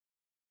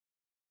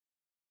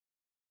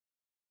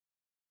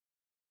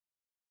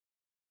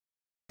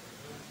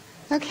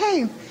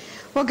Okay,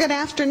 well, good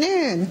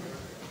afternoon.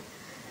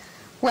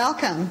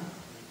 Welcome.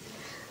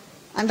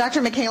 I'm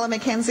Dr. Michaela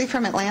McKenzie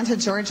from Atlanta,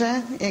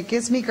 Georgia. It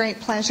gives me great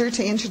pleasure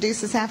to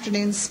introduce this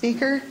afternoon's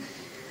speaker,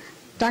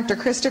 Dr.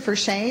 Christopher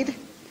Shade.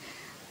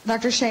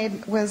 Dr.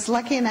 Shade was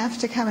lucky enough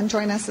to come and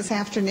join us this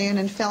afternoon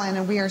and fill in,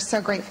 and we are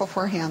so grateful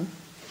for him.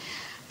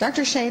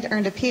 Dr. Shade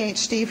earned a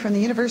PhD from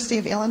the University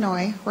of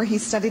Illinois, where he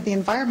studied the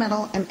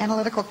environmental and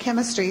analytical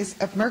chemistries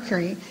of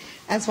mercury,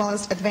 as well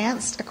as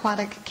advanced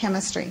aquatic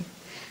chemistry.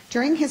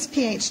 During his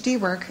PhD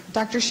work,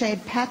 Dr.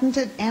 Shade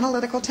patented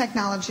analytical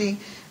technology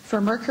for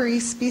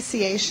mercury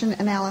speciation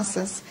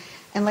analysis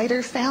and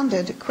later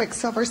founded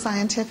Quicksilver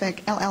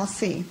Scientific,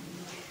 LLC.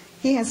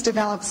 He has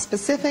developed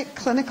specific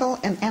clinical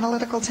and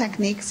analytical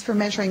techniques for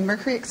measuring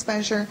mercury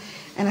exposure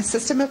and a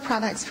system of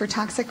products for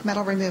toxic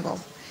metal removal.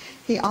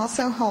 He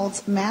also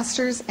holds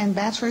master's and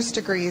bachelor's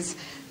degrees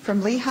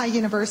from Lehigh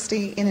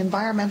University in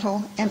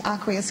environmental and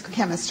aqueous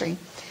chemistry.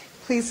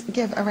 Please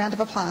give a round of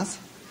applause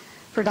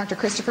for Dr.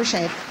 Christopher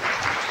Shade.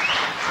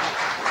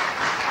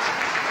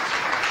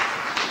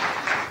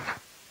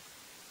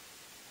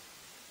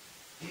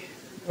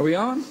 Are we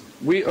on?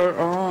 We are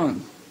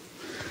on.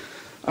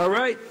 All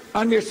right,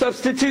 I'm your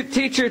substitute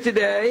teacher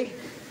today.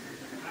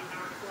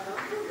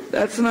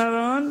 That's not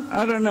on?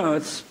 I don't know.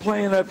 It's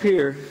playing up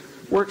here.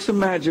 Work some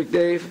magic,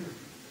 Dave.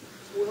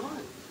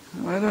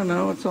 I don't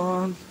know. It's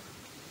on.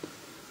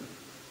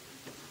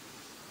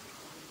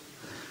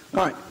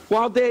 All right.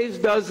 While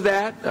Dave does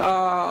that,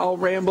 I'll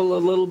ramble a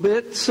little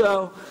bit.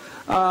 So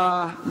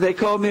they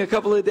called me a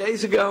couple of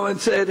days ago and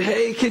said,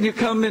 hey, can you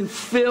come and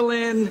fill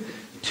in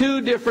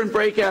 2 different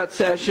breakout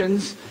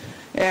sessions?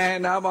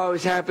 And I'm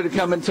always happy to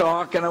come and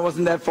talk, and I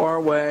wasn't that far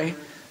away.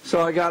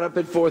 So I got up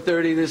at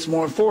 4:30 this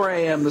morning, 4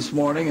 a.m. this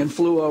morning, and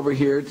flew over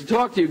here to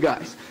talk to you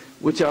guys,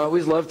 which I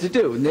always love to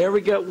do. And there we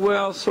go.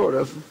 Well, sort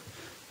of.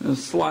 I'll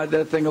slide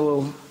that thing a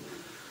little.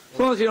 As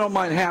long as you don't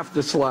mind half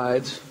the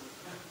slides.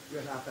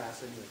 You're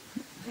half-assing it.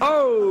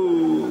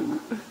 Oh,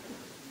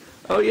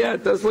 yeah,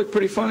 it does look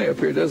pretty funny up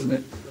here, doesn't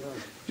it?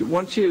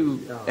 Once you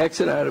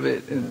exit out of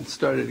it and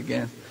start it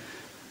again.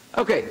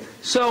 Okay,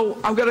 so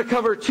I'm going to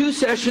cover 2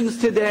 sessions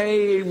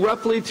today,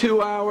 roughly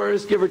 2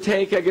 hours, give or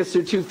take. I guess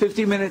they're 2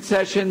 50-minute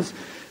sessions.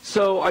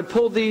 So I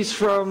pulled these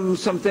from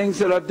some things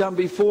that I've done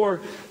before.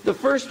 The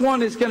first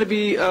one is going to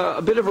be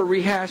a bit of a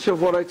rehash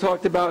of what I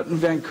talked about in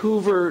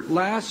Vancouver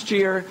last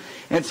year.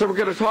 And so we're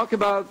going to talk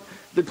about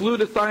the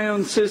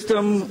glutathione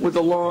system with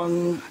a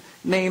long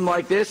name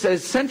like this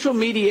as central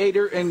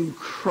mediator in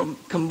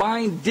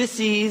combined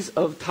disease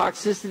of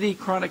toxicity,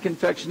 chronic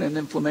infection, and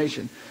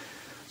inflammation.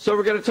 So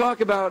we're going to talk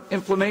about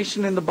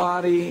inflammation in the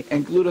body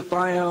and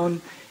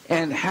glutathione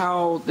and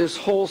how this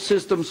whole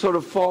system sort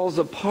of falls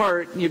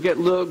apart. You get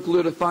low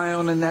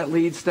glutathione, and that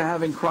leads to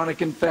having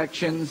chronic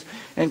infections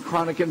and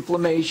chronic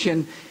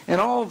inflammation and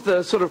all of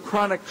the sort of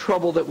chronic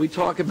trouble that we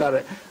talk about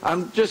it.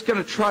 I'm just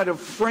going to try to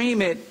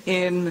frame it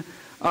in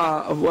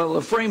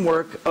a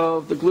framework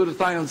of the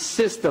glutathione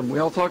system. We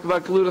all talk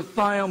about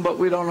glutathione, but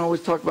we don't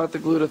always talk about the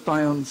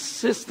glutathione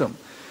system.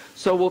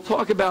 So we'll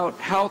talk about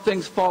how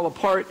things fall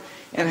apart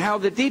and how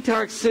the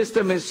detox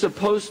system is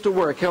supposed to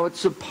work, how it's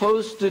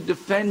supposed to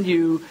defend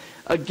you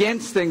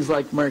against things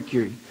like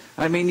mercury.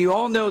 I mean, you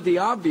all know the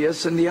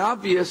obvious, and the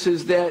obvious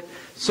is that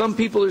some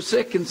people are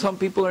sick and some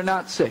people are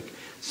not sick.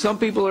 Some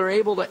people are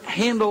able to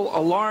handle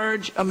a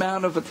large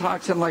amount of a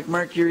toxin like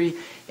mercury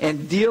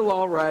and deal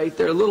all right.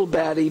 They're a little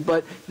batty,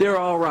 but they're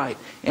all right.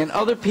 And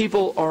other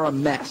people are a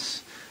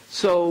mess.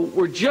 So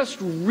we're just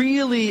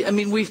really, I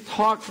mean, we've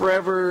talked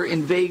forever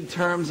in vague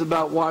terms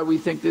about why we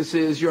think this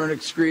is. You're an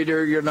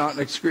excreter, you're not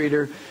an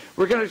excreter.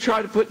 We're going to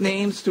try to put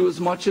names to as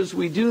much as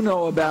we do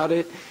know about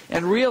it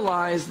and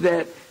realize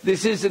that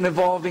this is an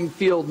evolving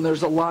field and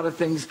there's a lot of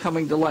things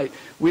coming to light.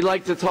 We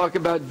like to talk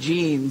about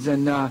genes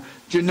and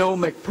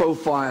genomic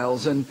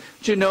profiles, and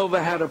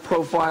Genova had a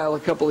profile a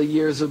couple of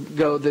years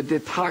ago, the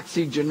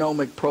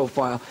detoxigenomic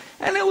profile.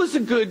 And it was a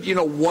good,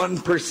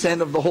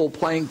 1% of the whole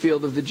playing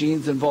field of the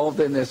genes involved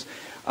in this.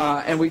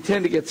 And we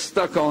tend to get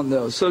stuck on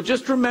those. So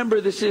just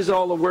remember, this is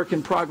all a work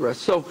in progress.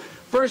 So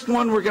first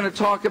one, we're going to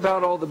talk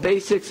about all the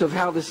basics of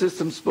how the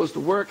system's supposed to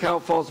work, how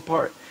it falls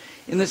apart.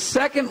 In the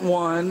second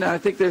one, I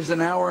think there's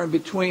an hour in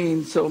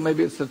between, so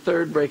maybe it's the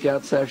third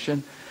breakout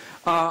session.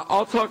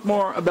 I'll talk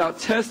more about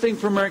testing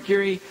for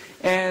mercury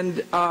and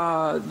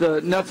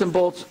the nuts and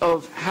bolts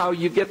of how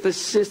you get the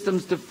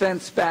system's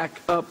defense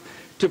back up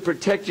to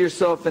protect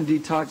yourself and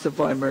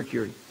detoxify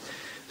mercury.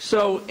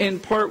 So in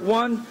part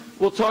one,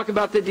 we'll talk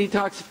about the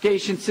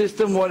detoxification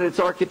system, what its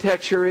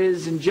architecture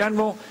is in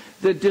general,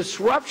 the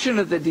disruption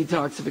of the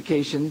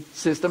detoxification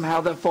system,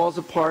 how that falls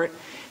apart.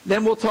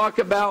 Then we'll talk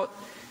about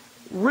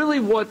really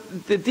what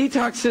the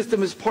detox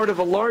system is part of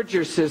a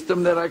larger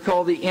system that I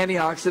call the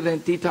antioxidant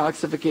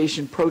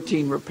detoxification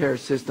protein repair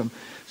system.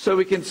 So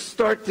we can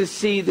start to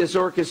see this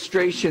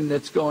orchestration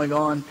that's going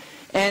on.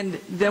 And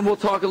then we'll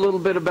talk a little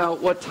bit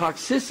about what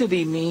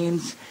toxicity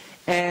means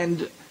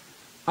and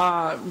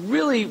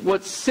really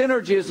what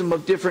synergism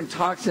of different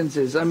toxins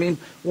is. I mean,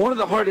 one of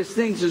the hardest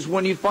things is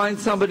when you find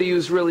somebody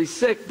who's really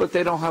sick, but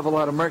they don't have a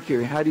lot of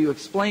mercury. How do you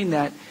explain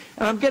that?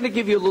 And I'm going to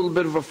give you a little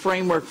bit of a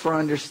framework for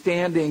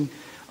understanding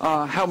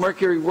how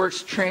mercury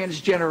works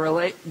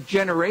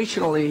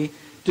transgenerationally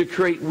to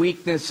create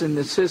weakness in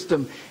the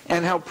system,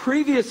 and how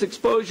previous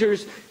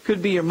exposures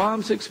could be your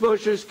mom's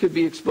exposures, could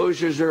be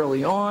exposures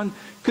early on,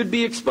 could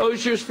be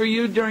exposures for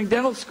you during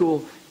dental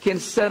school, can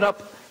set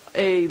up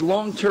a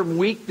long-term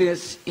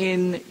weakness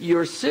in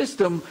your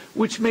system,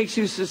 which makes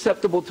you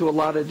susceptible to a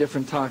lot of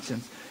different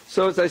toxins.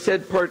 So as I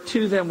said, part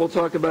 2 then we'll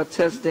talk about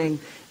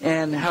testing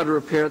and how to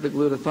repair the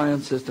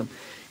glutathione system.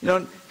 You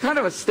know, kind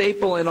of a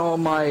staple in all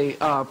my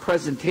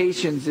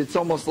presentations, it's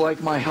almost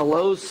like my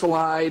hello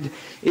slide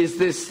is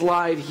this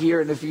slide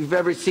here, and if you've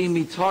ever seen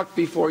me talk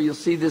before, you'll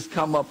see this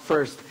come up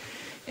first.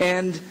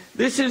 And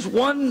this is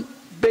one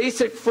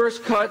basic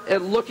first cut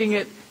at looking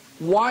at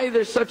why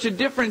there's such a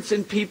difference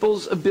in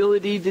people's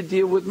ability to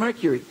deal with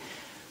mercury.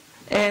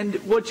 And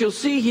what you'll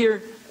see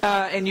here,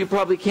 and you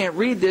probably can't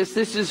read this,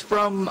 this is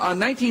from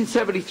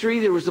 1973.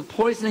 There was a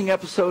poisoning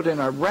episode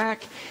in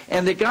Iraq,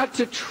 and they got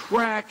to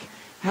track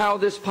how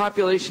this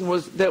population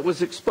that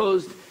was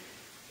exposed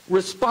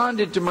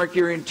responded to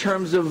mercury in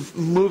terms of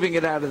moving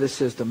it out of the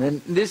system.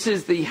 And this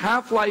is the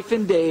half-life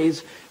in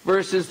days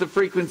versus the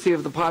frequency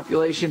of the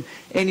population.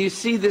 And you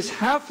see this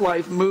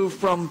half-life move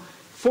from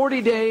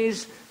 40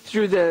 days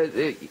through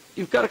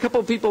you've got a couple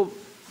of people,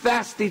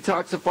 fast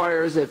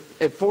detoxifiers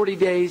at 40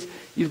 days.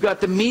 You've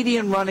got the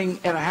median running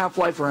at a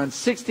half-life around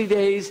 60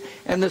 days,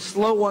 and the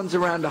slow ones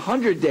around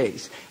 100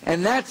 days.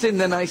 And that's in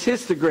the nice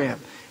histogram.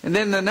 And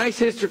then the nice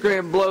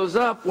histogram blows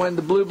up when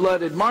the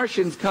blue-blooded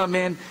Martians come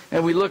in,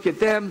 and we look at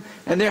them,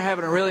 and they're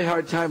having a really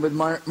hard time with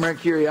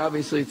mercury.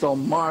 Obviously, it's all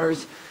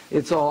Mars.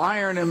 It's all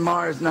iron in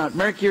Mars, not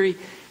mercury.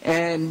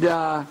 And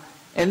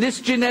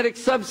this genetic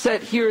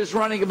subset here is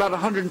running about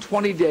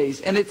 120 days.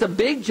 And it's a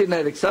big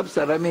genetic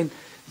subset. I mean,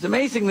 it's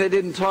amazing they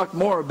didn't talk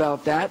more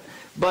about that.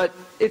 But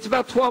it's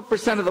about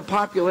 12% of the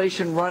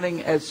population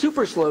running as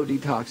super slow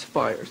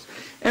detoxifiers.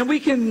 And we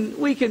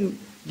can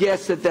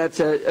guess that that's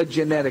a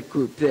genetic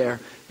group there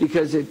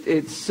because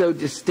it's so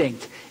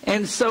distinct.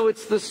 And so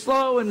it's the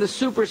slow and the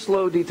super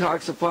slow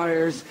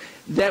detoxifiers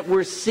that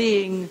we're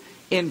seeing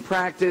in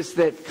practice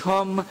that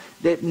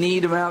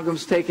need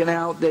amalgams taken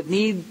out, that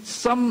need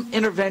some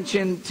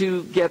intervention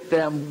to get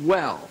them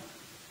well.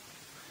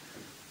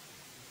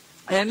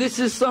 And this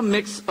is some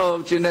mix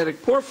of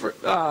genetic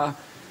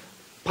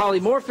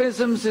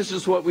polymorphisms. This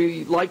is what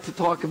we like to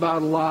talk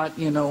about a lot.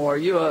 You know, are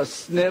you a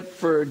SNP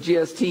for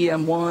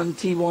GST-M1,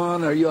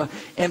 T1? Are you a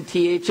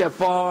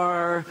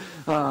MTHFR,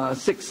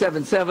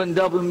 677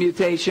 double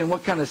mutation?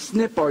 What kind of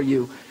SNP are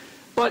you?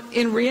 But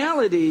in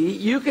reality,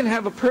 you can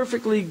have a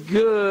perfectly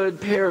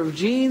good pair of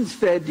genes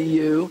fed to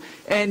you,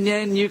 and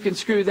then you can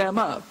screw them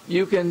up.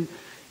 You can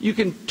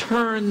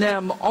turn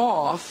them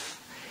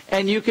off,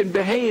 and you can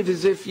behave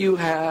as if you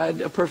had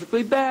a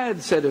perfectly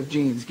bad set of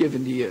genes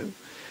given to you.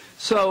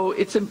 So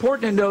it's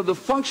important to know the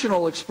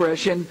functional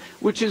expression,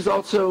 which is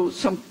also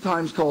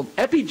sometimes called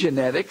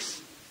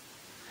epigenetics.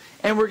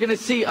 And we're going to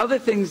see other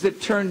things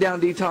that turn down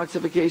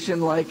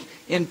detoxification, like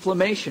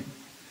inflammation.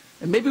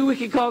 And maybe we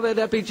could call that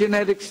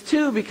epigenetics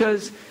too,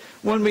 because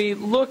when we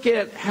look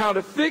at how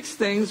to fix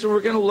things,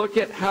 we're going to look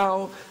at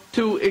how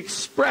to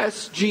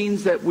express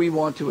genes that we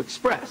want to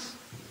express.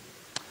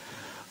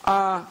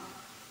 I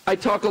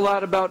talk a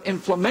lot about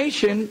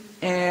inflammation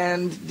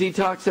and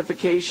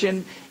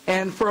detoxification,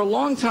 and for a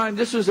long time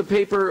this was a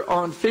paper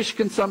on fish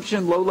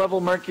consumption, low-level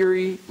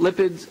mercury,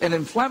 lipids, and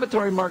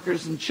inflammatory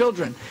markers in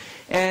children.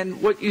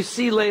 And what you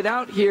see laid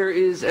out here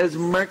is as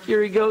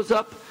mercury goes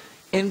up,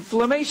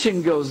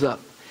 inflammation goes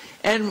up.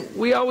 And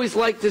we always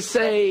like to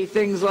say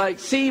things like,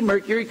 see,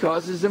 mercury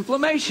causes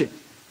inflammation.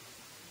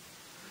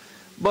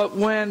 But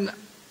when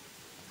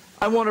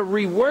I want to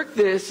rework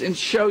this and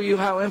show you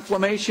how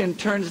inflammation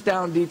turns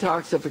down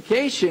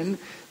detoxification,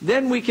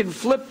 then we can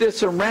flip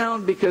this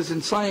around, because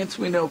in science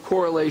we know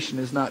correlation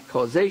is not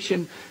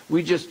causation.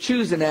 We just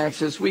choose an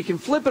axis. We can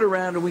flip it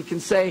around and we can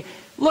say,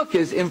 look,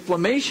 as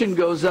inflammation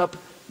goes up,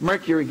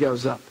 mercury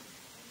goes up.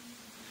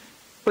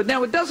 But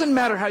now it doesn't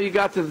matter how you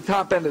got to the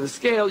top end of the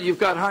scale. You've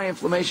got high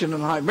inflammation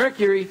and high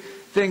mercury,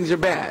 things are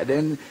bad.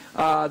 And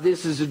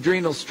this is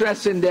adrenal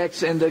stress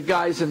index, and the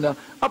guys in the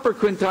upper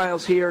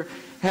quintiles here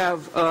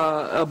have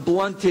a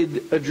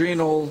blunted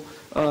adrenal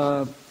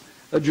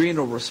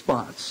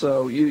response.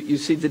 So you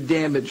see the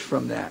damage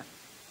from that.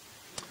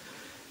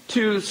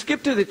 To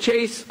skip to the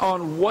chase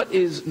on what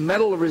is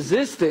metal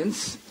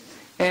resistance,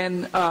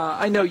 and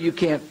I know you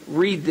can't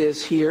read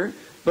this here,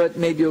 but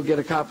maybe you'll get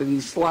a copy of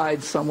these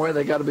slides somewhere.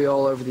 They got to be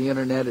all over the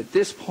internet at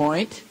this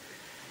point.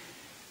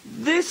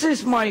 This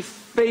is my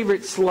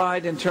favorite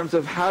slide in terms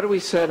of how do we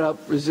set up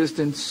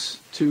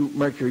resistance to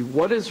mercury.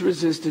 What does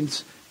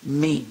resistance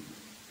mean?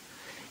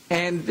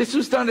 And this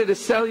was done at a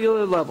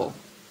cellular level.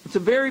 It's a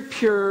very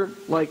pure,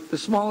 like the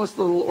smallest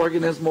little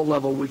organismal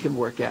level we can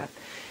work at.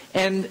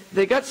 And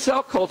they got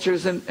cell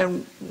cultures,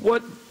 and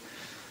what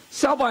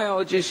cell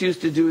biologists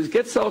used to do is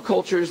get cell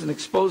cultures and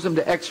expose them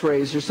to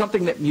X-rays or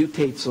something that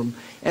mutates them,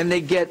 and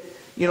they get,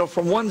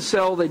 from one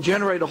cell, they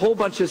generate a whole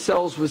bunch of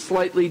cells with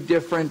slightly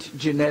different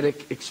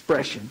genetic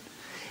expression.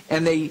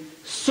 And they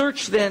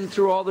search then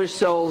through all their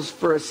cells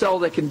for a cell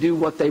that can do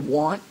what they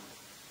want.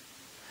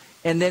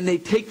 And then they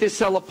take this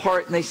cell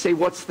apart and they say,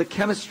 what's the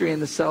chemistry in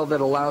the cell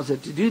that allows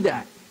it to do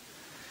that?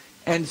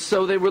 And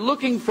so they were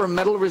looking for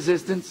metal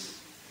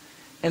resistance,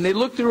 and they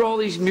looked through all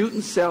these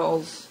mutant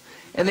cells,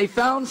 and they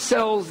found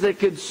cells that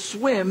could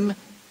swim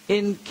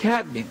in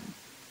cadmium.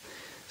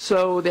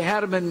 So they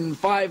had them in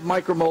 5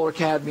 micromolar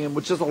cadmium,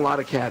 which is a lot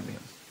of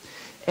cadmium.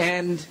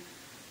 And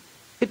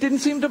it didn't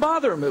seem to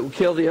bother them. It would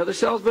kill the other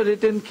cells, but it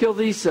didn't kill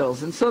these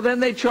cells. And so then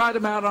they tried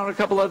them out on a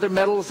couple other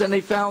metals, and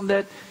they found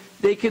that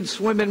they could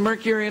swim in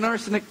mercury and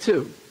arsenic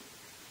too.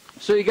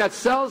 So you got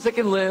cells that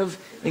can live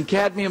in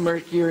cadmium,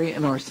 mercury,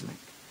 and arsenic.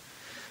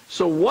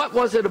 So what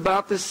was it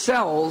about the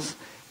cells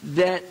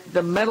that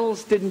the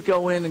metals didn't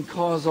go in and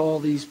cause all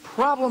these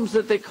problems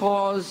that they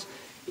cause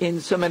in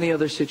so many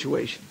other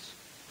situations?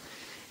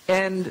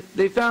 And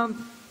they found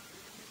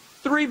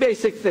 3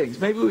 basic things.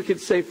 Maybe we could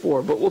say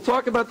 4, but we'll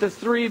talk about the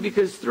 3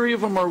 because 3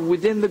 of them are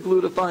within the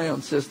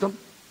glutathione system.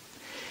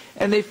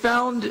 And they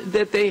found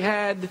that they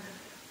had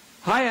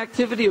high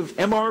activity of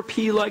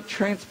MRP-like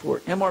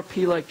transport.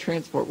 MRP-like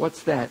transport,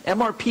 what's that?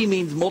 MRP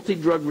means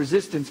multi-drug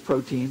resistance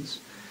proteins.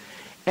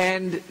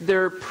 And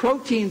they're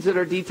proteins that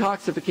are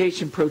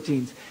detoxification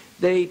proteins.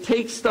 They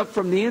take stuff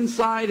from the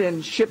inside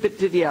and ship it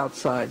to the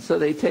outside. So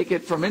they take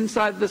it from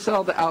inside the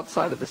cell to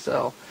outside of the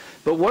cell.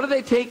 But what do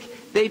they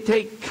take? They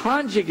take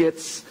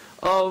conjugates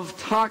of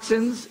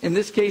toxins, in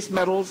this case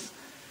metals,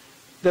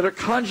 that are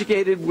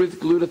conjugated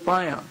with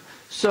glutathione.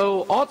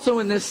 So also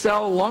in this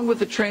cell, along with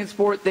the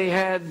transport, they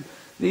had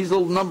these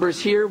little numbers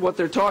here. What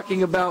they're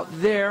talking about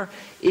there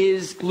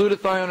is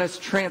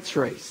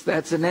glutathionestransferase.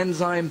 That's an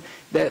enzyme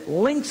that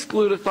links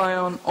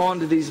glutathione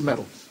onto these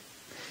metals.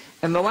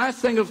 And the last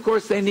thing, of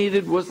course, they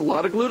needed was a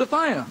lot of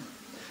glutathione.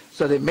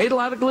 So they made a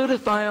lot of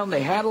glutathione.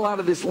 They had a lot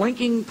of this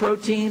linking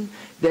protein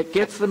that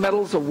gets the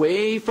metals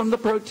away from the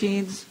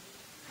proteins.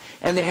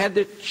 And they had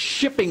the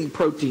shipping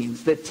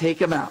proteins that take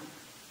them out.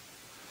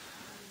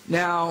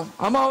 Now,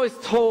 I'm always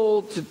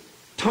told to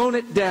tone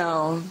it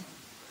down.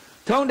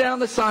 Tone down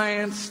the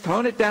science.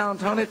 Tone it down,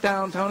 tone it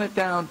down, tone it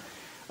down.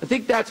 I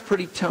think that's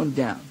pretty toned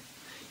down.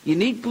 You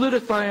need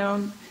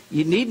glutathione.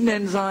 You need an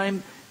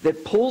enzyme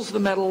that pulls the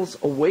metals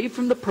away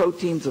from the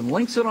proteins and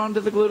links it onto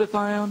the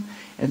glutathione.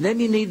 And then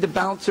you need the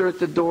bouncer at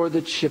the door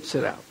that ships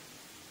it out.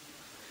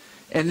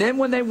 And then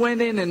when they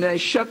went in and they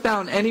shut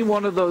down any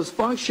one of those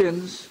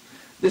functions,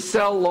 the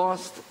cell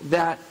lost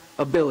that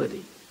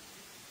ability.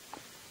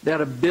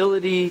 That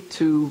ability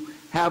to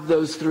have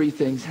those 3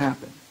 things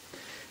happen.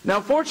 Now,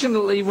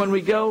 fortunately, when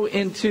we go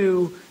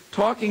into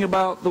talking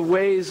about the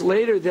ways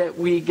later that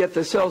we get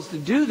the cells to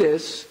do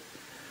this,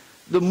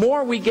 the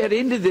more we get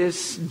into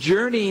this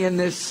journey in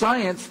this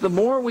science, the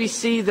more we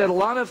see that a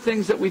lot of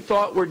things that we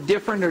thought were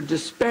different or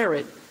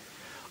disparate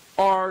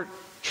are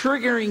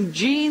triggering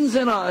genes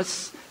in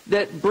us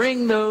that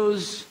bring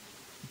those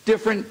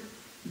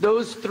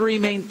 3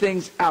 main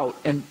things out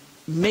and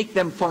make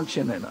them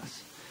function in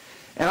us.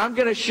 And I'm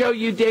going to show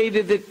you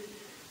data that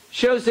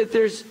shows that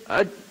there's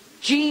a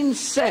gene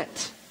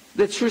set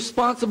that's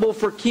responsible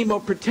for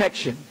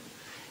chemoprotection.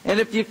 And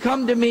if you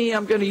come to me,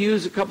 I'm going to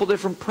use a couple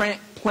different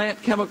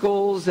plant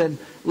chemicals and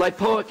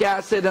lipoic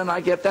acid, and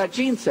I get that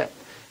gene set.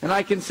 And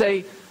I can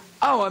say,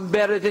 oh, I'm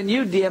better than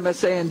you,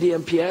 DMSA and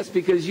DMPS,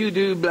 because you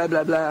do blah,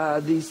 blah, blah,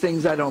 these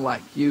things I don't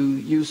like.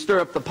 You stir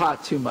up the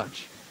pot too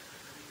much.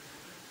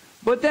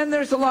 But then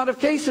there's a lot of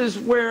cases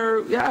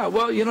where, yeah,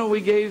 well,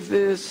 we gave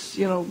this,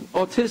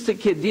 autistic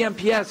kid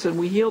DMPS and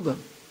we healed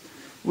him.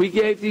 We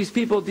gave these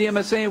people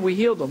DMSA and we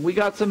healed them. We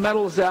got some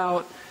metals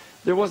out.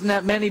 There wasn't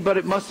that many, but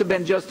it must have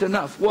been just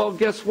enough. Well,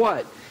 guess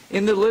what?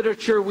 In the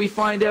literature, we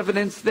find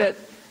evidence that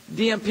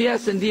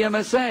DMPS and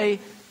DMSA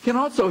can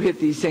also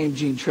hit these same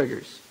gene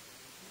triggers.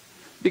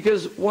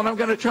 Because what I'm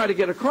going to try to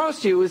get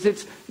across to you is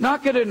it's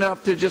not good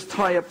enough to just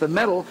tie up the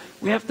metal.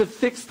 We have to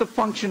fix the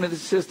function of the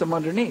system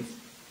underneath.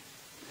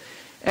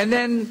 And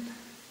then,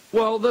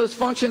 well, those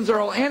functions are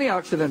all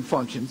antioxidant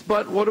functions.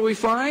 But what do we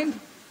find?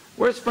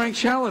 Where's Frank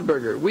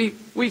Schallenberger?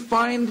 We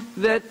find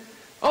that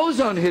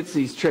ozone hits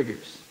these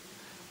triggers.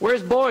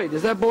 Where's Boyd?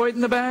 Is that Boyd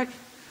in the back?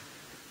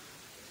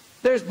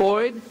 There's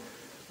Boyd.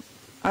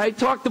 I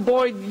talked to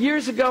Boyd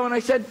years ago and I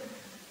said,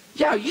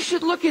 yeah, you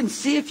should look and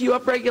see if you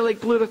upregulate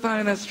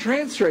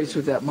glutathione-transferase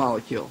with that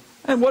molecule.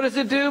 And what does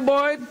it do,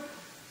 Boyd?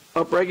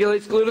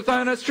 Upregulates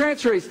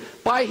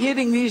glutathione-transferase by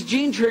hitting these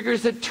gene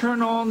triggers that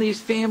turn on these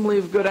family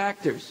of good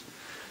actors.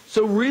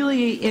 So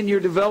really, in your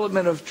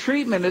development of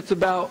treatment, it's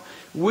about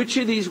which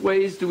of these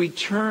ways do we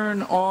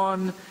turn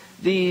on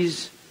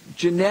these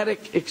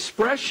genetic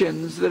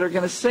expressions that are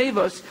going to save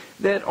us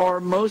that are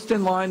most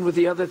in line with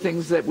the other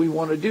things that we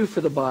want to do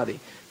for the body.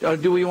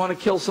 Do we want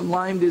to kill some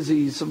Lyme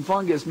disease, some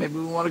fungus? Maybe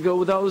we want to go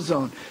with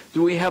ozone.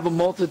 Do we have a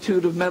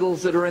multitude of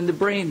metals that are in the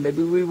brain?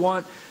 Maybe we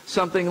want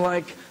something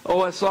like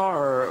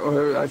OSR,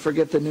 or I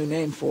forget the new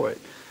name for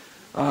it.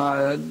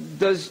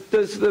 Does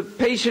the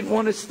patient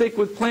want to stick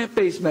with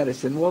plant-based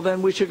medicine? Well,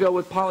 then we should go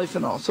with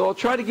polyphenol. So I'll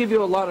try to give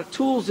you a lot of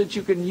tools that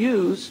you can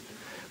use,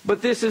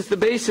 but this is the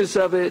basis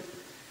of it.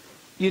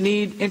 You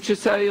need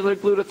intracellular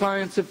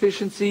glutathione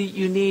sufficiency,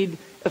 you need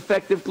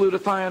effective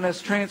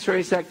glutathionase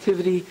transferase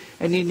activity,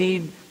 and you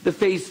need the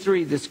phase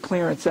 3, this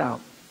clearance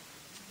out.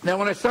 Now,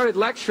 when I started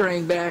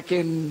lecturing back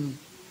in,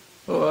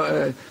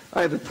 I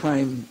have a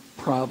time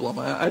problem.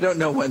 I don't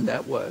know when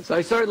that was.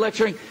 I started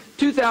lecturing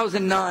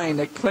 2009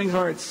 at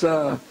Klinghart's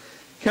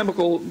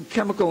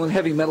Chemical and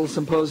Heavy Metal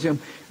Symposium,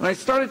 and I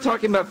started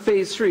talking about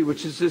phase 3,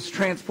 which is this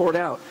transport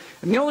out.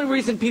 And the only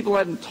reason people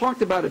hadn't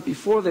talked about it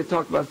before they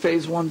talked about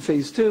phase 1,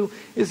 phase 2,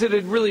 is that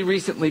it had really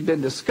recently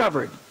been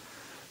discovered.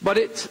 But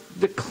it's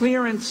the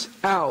clearance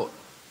out,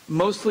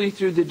 mostly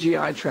through the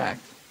GI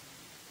tract.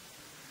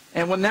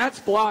 And when that's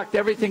blocked,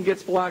 everything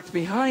gets blocked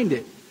behind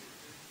it,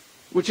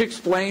 which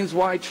explains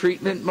why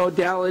treatment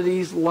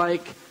modalities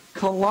like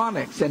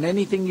colonics and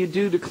anything you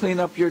do to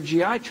clean up your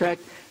GI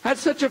tract has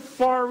such a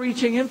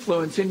far-reaching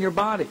influence in your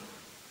body.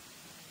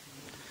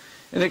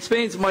 And it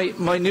explains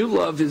my new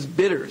love is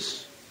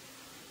bitters,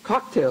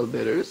 cocktail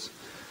bitters.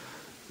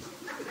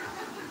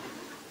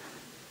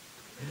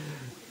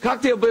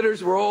 Cocktail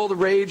bitters were all the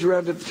rage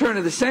around at the turn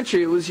of the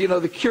century. It was,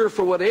 the cure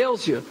for what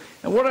ails you.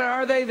 And what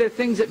are they? They're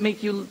things that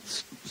make you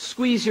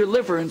squeeze your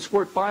liver and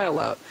squirt bile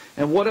out.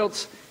 And what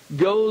else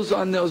goes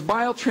on those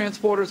bile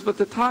transporters? But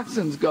the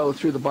toxins go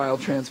through the bile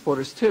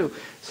transporters too.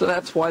 So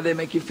that's why they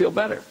make you feel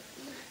better.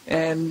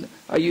 And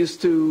I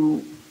used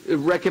to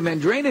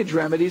recommend drainage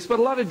remedies, but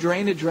a lot of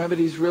drainage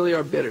remedies really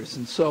are bitters.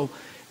 And so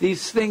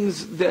these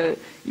things that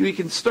we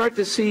can start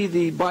to see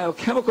the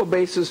biochemical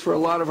basis for a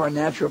lot of our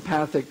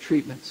naturopathic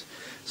treatments.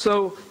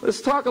 So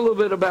let's talk a little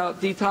bit about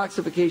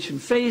detoxification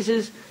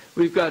phases.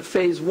 We've got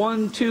phase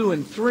 1, 2,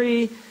 and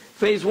 3.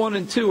 Phase 1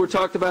 and 2 were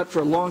talked about for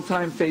a long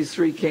time. Phase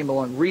 3 came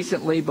along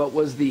recently, but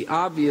was the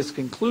obvious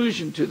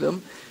conclusion to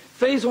them.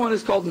 Phase 1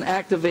 is called an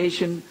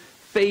activation.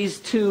 Phase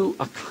 2,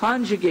 a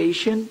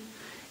conjugation.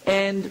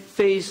 And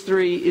phase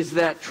 3 is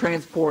that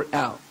transport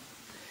out.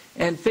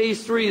 And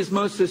phase 3 is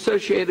most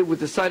associated with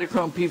the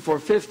cytochrome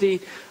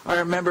P450. I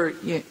remember,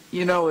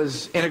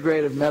 as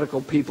integrative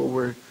medical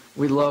people,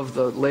 we love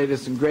the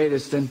latest and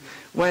greatest. And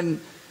when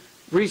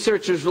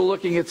researchers were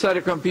looking at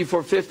cytochrome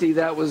P450,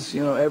 that was,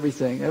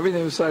 everything.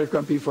 Everything was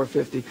cytochrome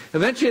P450.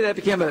 Eventually that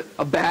became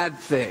a bad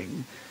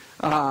thing.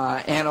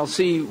 And I'll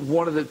tell you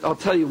one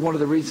of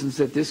the reasons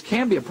that this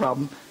can be a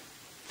problem.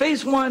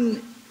 Phase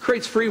 1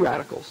 creates free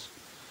radicals.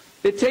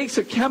 It takes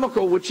a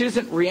chemical which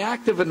isn't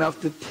reactive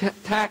enough to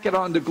tack it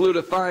onto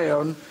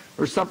glutathione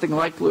or something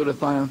like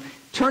glutathione,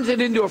 turns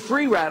it into a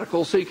free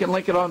radical so you can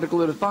link it onto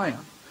glutathione.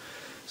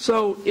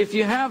 So if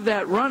you have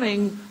that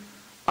running,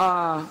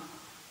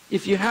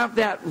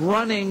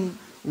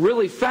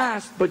 really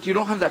fast, but you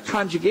don't have that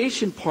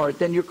conjugation part,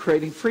 then you're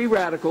creating free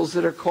radicals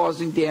that are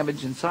causing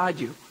damage inside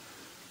you.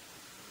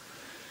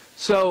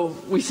 So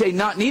we say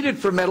not needed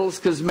for metals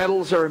because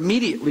metals are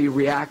immediately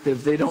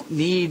reactive. They don't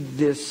need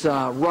this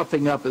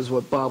roughing up, is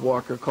what Bob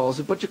Walker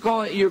calls it. But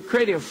you're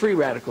creating a free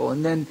radical.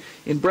 And then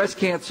in breast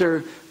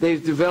cancer,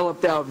 they've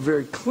developed out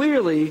very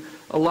clearly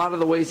a lot of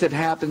the ways it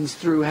happens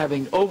through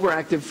having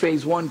overactive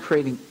phase 1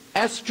 creating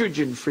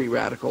estrogen free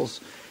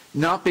radicals,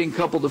 not being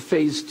coupled to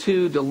phase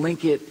 2 to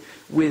link it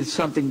with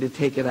something to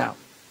take it out.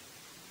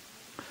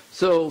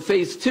 So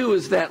phase 2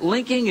 is that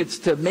linking. It's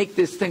to make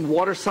this thing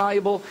water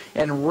soluble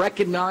and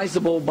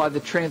recognizable by the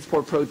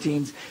transport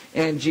proteins.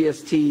 And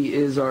GST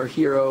is our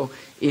hero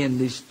in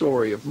the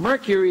story of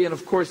mercury. And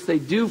of course, they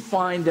do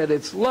find that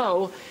it's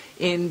low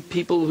in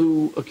people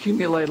who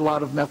accumulate a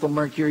lot of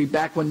methylmercury.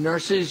 Back when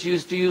nurses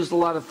used to use a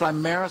lot of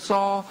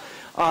thimerosal,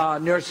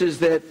 nurses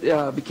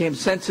that became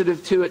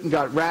sensitive to it and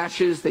got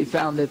rashes, they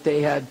found that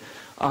they had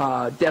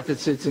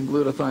deficits in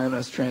glutathione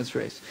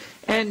transferase.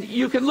 And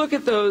you can look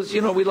at those,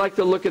 we like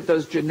to look at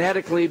those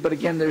genetically, but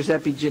again, there's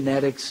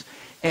epigenetics.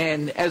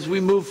 And as we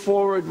move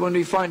forward, when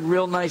we find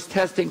real nice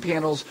testing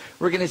panels,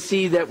 we're going to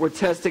see that we're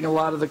testing a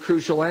lot of the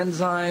crucial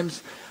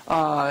enzymes,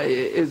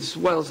 as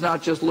well as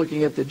not just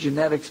looking at the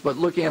genetics, but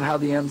looking at how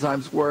the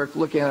enzymes work,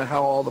 looking at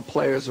how all the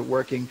players are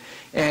working.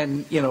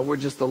 And, we're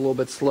just a little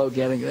bit slow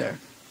getting there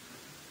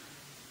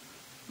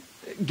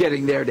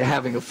to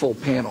having a full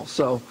panel.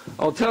 So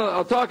I'll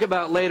talk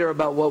about later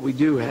about what we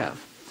do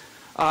have.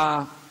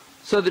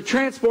 So the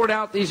transport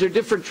out, these are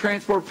different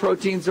transport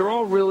proteins. They're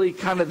all really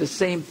kind of the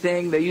same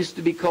thing. They used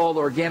to be called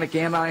organic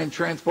anion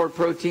transport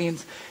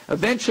proteins.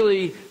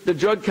 Eventually, the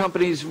drug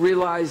companies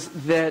realized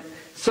that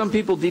some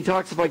people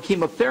detoxify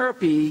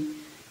chemotherapy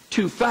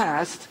too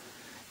fast,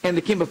 and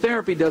the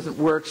chemotherapy doesn't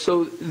work.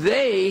 So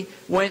they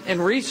went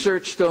and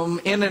researched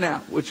them in and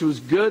out, which was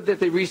good that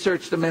they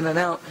researched them in and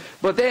out.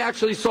 But they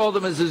actually saw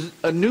them as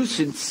a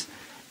nuisance,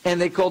 and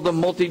they called them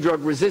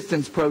multi-drug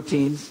resistance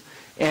proteins.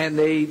 And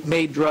they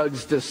made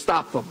drugs to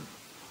stop them.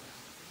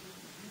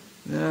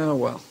 Oh,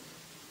 well.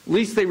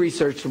 least they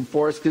researched them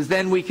for us, because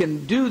then we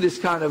can do this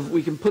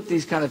we can put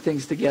these kind of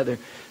things together.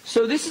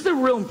 So this is a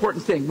real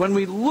important thing. When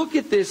we look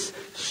at this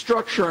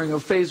structuring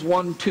of phase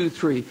 1, 2,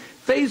 3,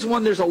 phase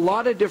 1, there's a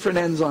lot of different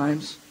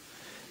enzymes.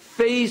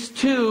 Phase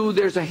 2,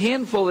 there's a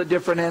handful of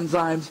different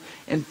enzymes.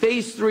 And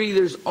phase 3,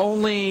 there's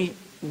only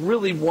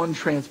really one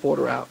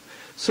transporter out.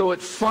 So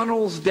it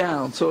funnels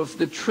down. So if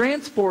the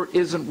transport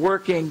isn't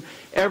working,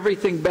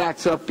 everything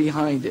backs up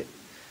behind it.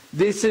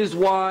 This is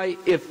why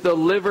if the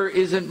liver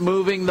isn't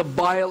moving, the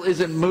bile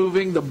isn't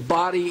moving, the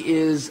body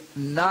is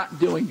not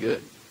doing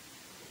good.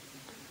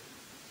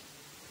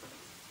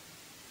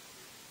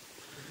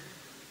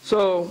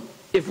 So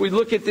if we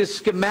look at this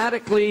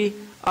schematically,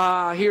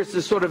 here's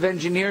the sort of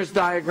engineer's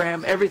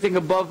diagram. Everything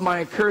above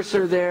my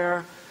cursor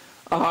there,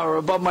 or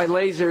above my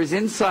laser, is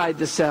inside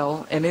the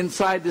cell. And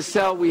inside the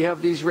cell we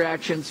have these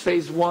reactions.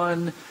 Phase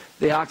 1,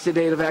 the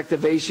oxidative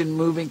activation,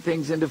 moving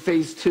things into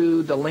phase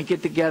 2 to link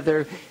it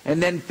together.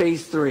 And then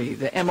phase 3.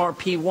 The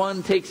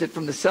MRP1 takes it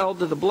from the cell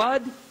to the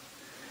blood.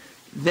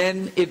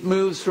 Then it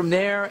moves from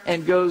there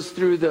and goes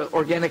through the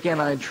organic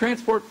anion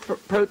transport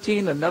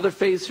protein, another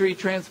phase 3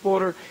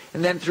 transporter,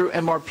 and then through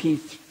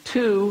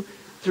MRP2,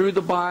 through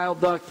the bile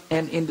duct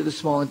and into the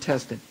small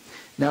intestine.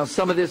 Now,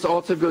 some of this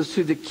also goes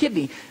through the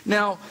kidney.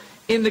 Now,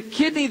 in the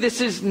kidney,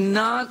 this is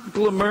not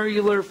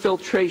glomerular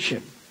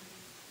filtration.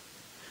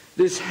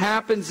 This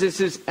happens, this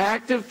is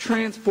active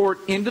transport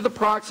into the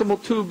proximal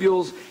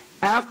tubules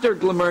after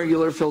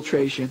glomerular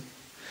filtration.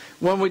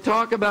 When we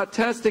talk about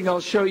testing,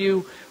 I'll show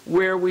you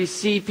where we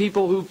see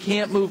people who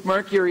can't move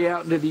mercury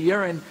out into the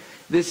urine.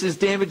 This is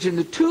damage in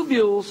the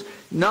tubules,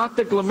 not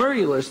the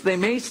glomerulus. They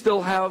may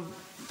still have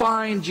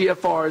fine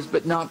GFRs,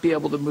 but not be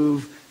able to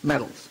move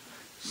metals.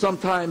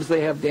 Sometimes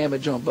they have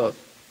damage on both.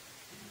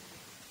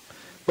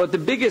 But the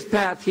biggest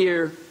path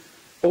here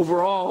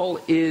overall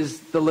is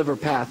the liver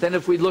path. And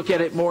if we look at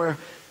it more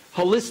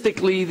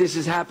holistically, this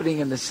is happening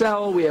in the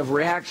cell. We have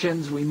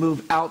reactions. We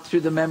move out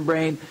through the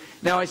membrane.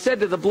 Now, I said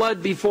to the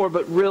blood before,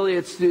 but really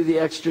it's through the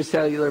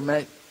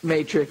extracellular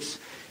matrix.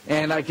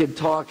 And I could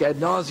talk ad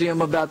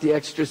nauseum about the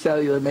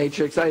extracellular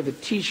matrix. I have a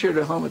T-shirt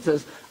at home that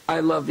says, "I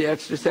love the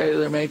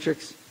extracellular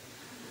matrix."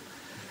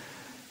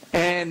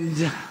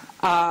 And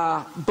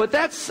but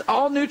that's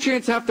all.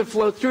 Nutrients have to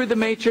flow through the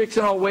matrix,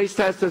 and all waste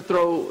has to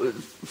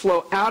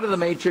flow out of the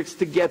matrix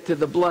to get to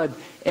the blood.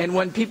 And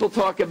when people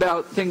talk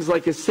about things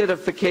like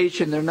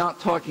acidification, they're not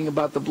talking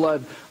about the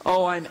blood.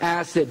 Oh, I'm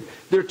acid.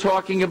 They're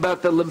talking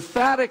about the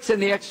lymphatics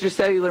and the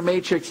extracellular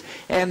matrix.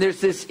 And there's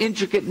this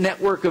intricate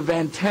network of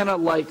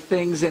antenna-like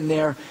things in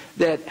there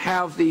that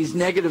have these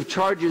negative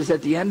charges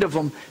at the end of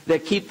them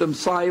that keep them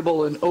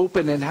soluble and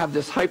open and have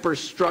this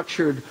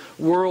hyper-structured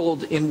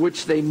world in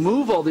which they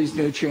move all these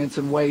nutrients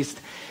and waste.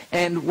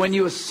 And when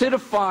you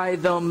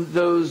acidify them,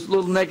 those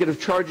little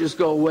negative charges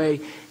go away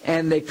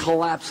and they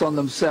collapse on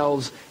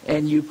themselves,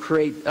 and you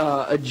create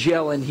a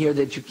gel in here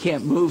that you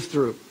can't move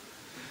through.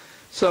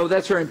 So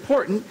that's very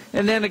important.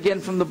 And then again,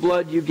 from the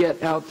blood, you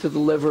get out to the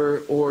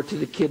liver or to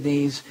the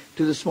kidneys,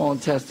 to the small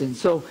intestine.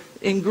 So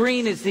in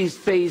green is these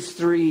phase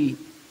 3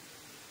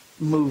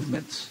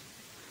 movements.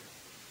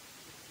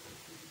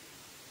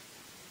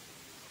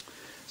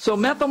 So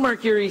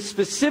methylmercury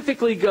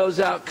specifically goes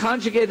out,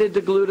 conjugated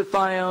to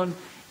glutathione,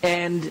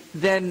 and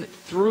then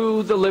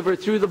through the liver,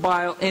 through the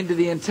bile, into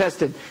the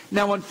intestine.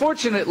 Now,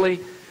 unfortunately,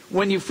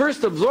 when you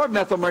first absorb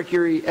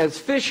methylmercury as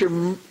fish,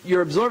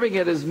 you're absorbing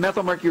it as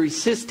methylmercury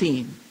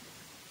cysteine.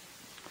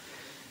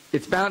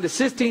 It's bound to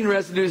cysteine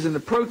residues in the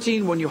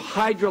protein. When you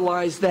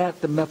hydrolyze that,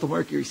 the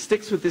methylmercury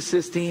sticks with the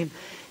cysteine,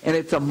 and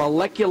it's a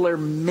molecular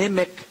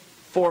mimic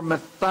for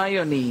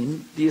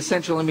methionine, the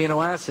essential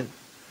amino acid.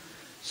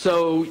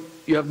 So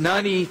you have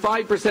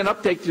 95%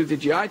 uptake through the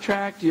GI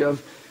tract. You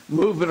have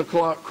movement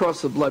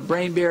across the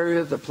blood-brain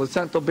barrier, the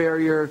placental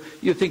barrier.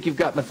 You think you've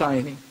got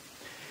methionine.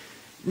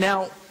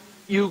 Now,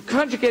 you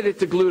conjugate it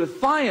to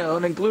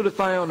glutathione, and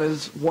glutathione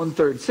is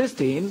 1/3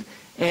 cysteine.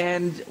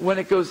 And when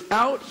it goes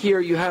out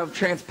here, you have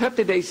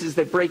transpeptidases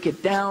that break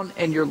it down,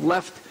 and you're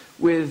left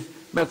with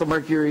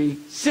methylmercury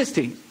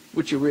cysteine,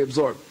 which you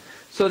reabsorb.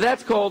 So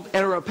that's called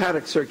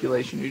enterohepatic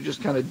circulation. You're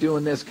just kind of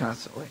doing this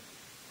constantly.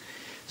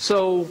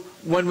 So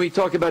when we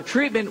talk about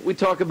treatment, we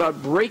talk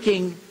about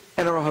breaking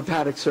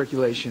enterohepatic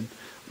circulation.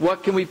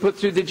 What can we put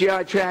through the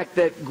GI tract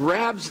that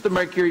grabs the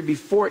mercury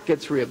before it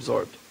gets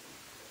reabsorbed?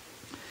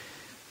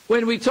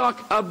 When we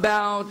talk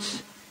about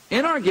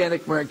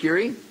inorganic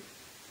mercury,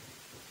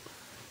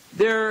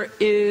 there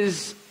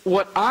is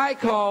what I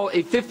call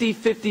a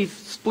 50-50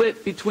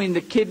 split between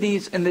the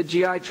kidneys and the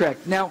GI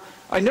tract. Now,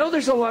 I know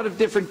there's a lot of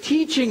different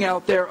teaching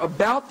out there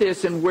about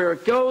this and where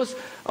it goes.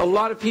 A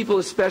lot of people,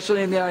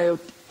 especially in the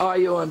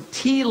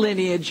IAOMT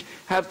lineage,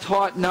 have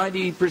taught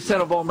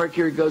 90% of all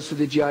mercury goes to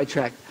the GI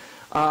tract.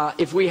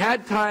 If we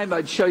had time,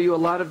 I'd show you a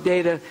lot of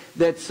data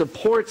that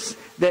supports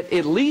that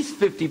at least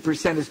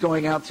 50% is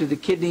going out through the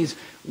kidneys.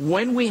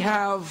 When we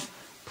have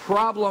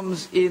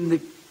problems in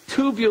the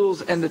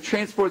tubules and the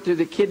transport through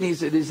the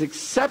kidneys, it is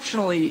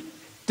exceptionally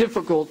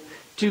difficult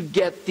to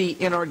get the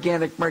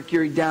inorganic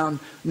mercury down,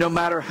 no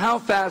matter how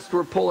fast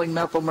we're pulling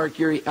methyl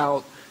mercury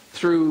out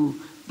through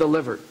the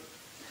liver.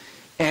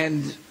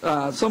 And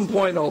at some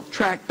point I'll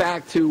track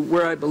back to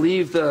where I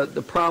believe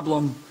the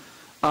problem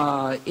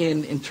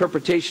in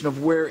interpretation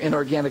of where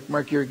inorganic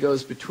mercury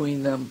goes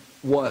between them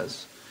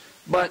was.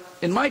 But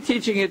in my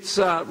teaching, it's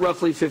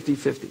roughly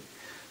 50-50.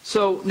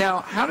 So now,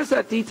 how does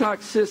that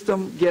detox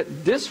system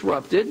get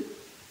disrupted?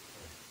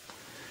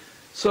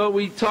 So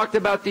we talked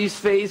about these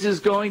phases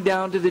going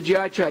down to the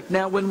GI tract.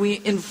 Now, when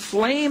we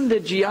inflame the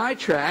GI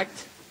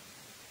tract,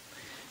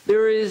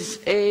 there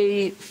is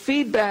a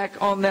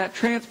feedback on that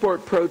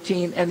transport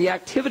protein, and the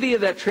activity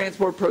of that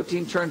transport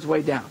protein turns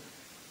way down.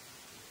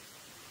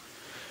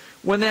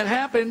 When that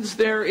happens,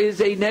 there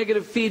is a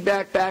negative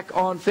feedback back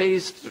on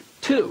phase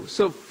 2.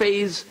 So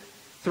phase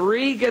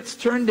 3 gets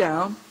turned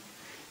down.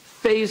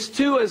 Phase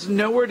 2 has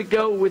nowhere to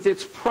go with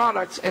its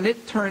products, and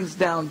it turns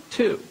down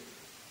too.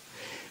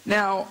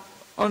 Now,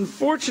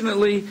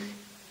 unfortunately,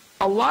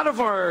 a lot of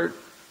our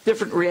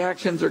different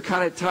reactions are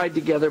kind of tied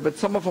together, but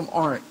some of them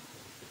aren't.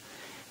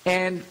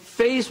 And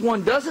phase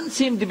 1 doesn't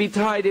seem to be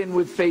tied in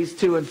with phase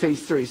 2 and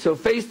phase 3. So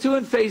phase 2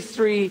 and phase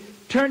 3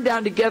 turn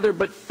down together,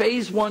 but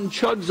phase 1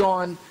 chugs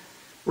on,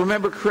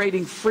 remember,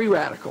 creating free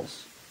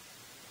radicals.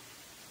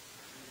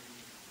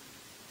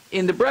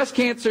 In the breast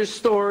cancer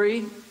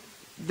story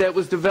that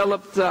was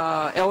developed,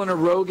 Eleanor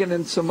Rogan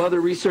and some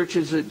other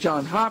researchers at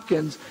Johns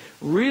Hopkins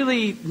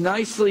really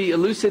nicely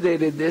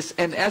elucidated this,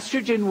 and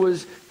estrogen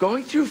was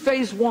going through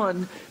phase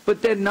 1,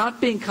 but then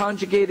not being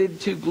conjugated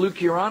to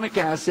glucuronic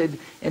acid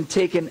and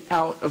taken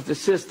out of the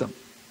system.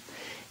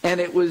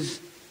 And it was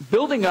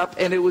building up,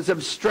 and it was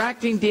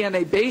abstracting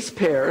DNA base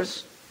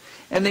pairs,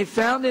 and they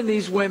found in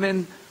these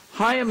women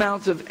high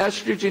amounts of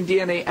estrogen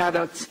DNA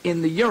adducts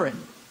in the urine.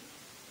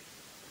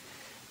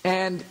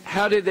 And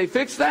how did they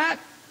fix that?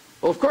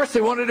 Well, of course,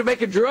 they wanted to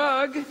make a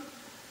drug,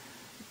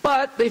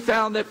 but they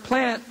found that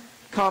plant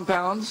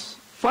compounds,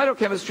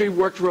 phytochemistry,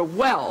 worked real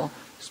well,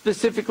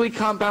 specifically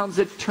compounds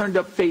that turned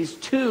up phase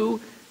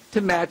 2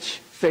 to match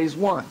phase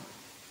 1.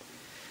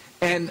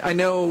 And I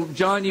know,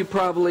 John, you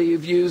probably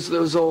have used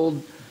those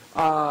old,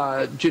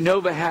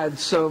 Genova had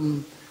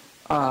some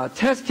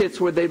test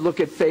kits where they look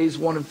at phase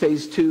 1 and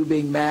phase 2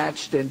 being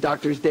matched, and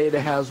Doctor's Data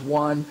has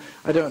one.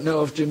 I don't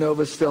know if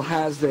Genova still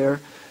has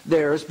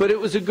theirs, but it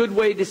was a good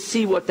way to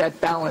see what that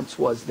balance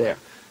was there.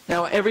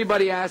 Now,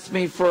 everybody asked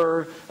me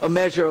for a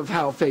measure of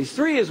how phase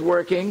 3 is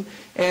working,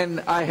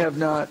 and I have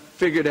not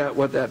figured out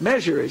what that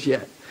measure is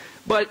yet.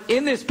 But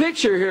in this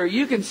picture here,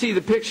 you can see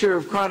the picture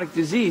of chronic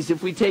disease.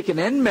 If we take an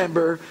end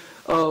member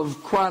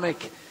of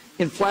chronic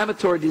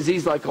inflammatory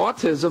disease like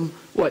autism,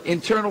 what,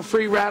 internal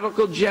free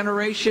radical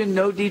generation,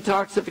 no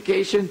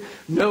detoxification,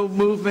 no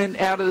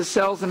movement out of the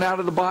cells and out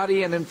of the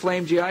body, and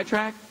inflamed GI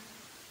tract?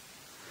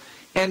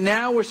 And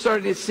now we're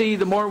starting to see,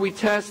 the more we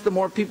test, the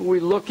more people we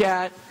look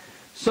at,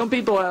 some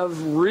people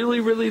have really,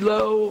 really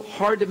low,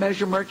 hard to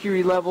measure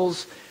mercury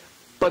levels,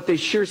 but they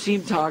sure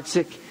seem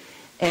toxic.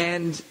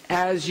 And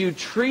as you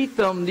treat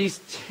them, these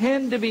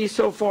tend to be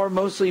so far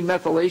mostly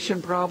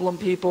methylation problem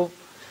people.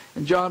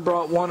 And John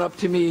brought one up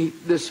to me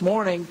this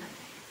morning.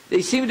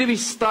 They seem to be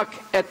stuck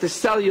at the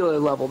cellular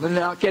level. They're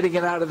not getting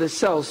it out of the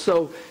cells.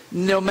 So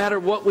no matter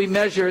what we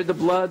measure, the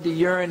blood, the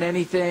urine,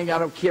 anything, I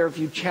don't care if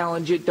you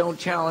challenge it, don't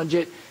challenge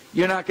it,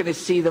 you're not going to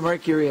see the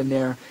mercury in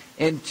there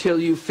until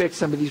you fix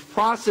some of these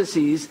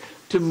processes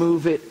to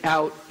move it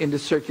out into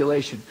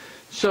circulation.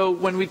 So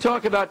when we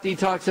talk about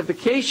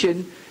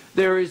detoxification,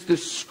 there is the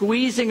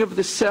squeezing of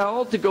the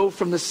cell to go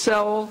from the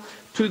cell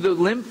to the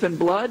lymph and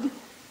blood,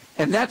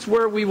 and that's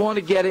where we want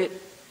to get it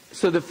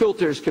so the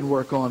filters can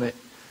work on it.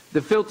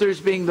 The filters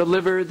being the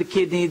liver, the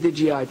kidney, the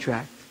GI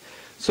tract.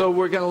 So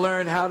we're going to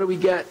learn how do we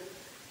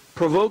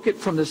provoke it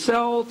from the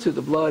cell to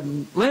the blood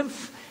and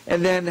lymph,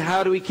 and then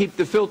how do we keep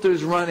the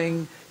filters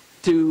running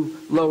to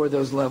lower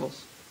those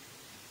levels.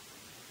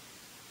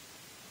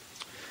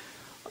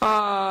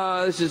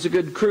 This is a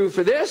good crew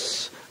for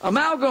this.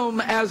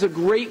 Amalgam as a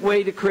great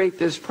way to create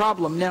this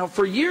problem. Now,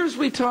 for years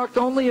we talked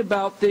only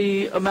about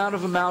the amount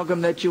of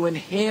amalgam that you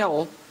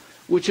inhale,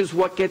 which is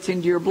what gets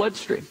into your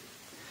bloodstream.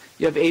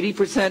 You have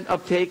 80%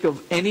 uptake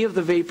of any of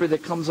the vapor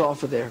that comes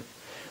off of there.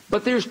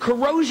 But there's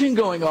corrosion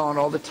going on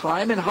all the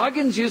time, and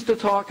Huggins used to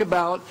talk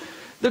about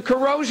the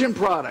corrosion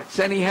products,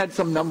 and he had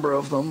some number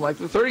of them, like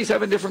the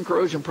 37 different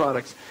corrosion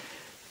products.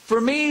 For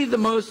me, the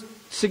most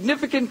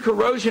significant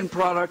corrosion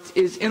product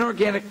is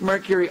inorganic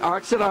mercury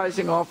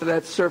oxidizing off of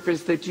that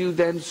surface that you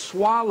then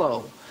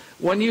swallow.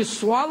 When you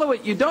swallow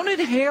it, you don't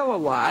inhale a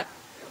lot,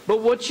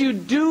 but what you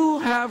do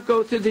have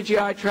go through the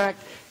GI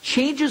tract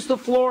changes the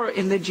flora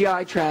in the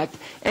GI tract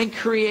and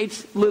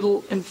creates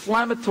little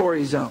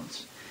inflammatory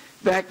zones.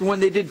 In fact, when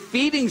they did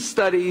feeding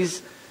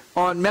studies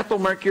on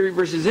methylmercury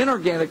versus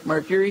inorganic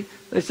mercury,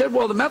 they said,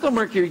 well, the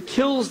methylmercury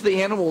kills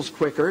the animals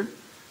quicker,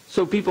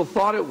 so people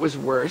thought it was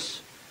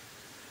worse.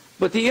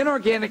 But the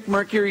inorganic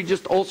mercury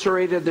just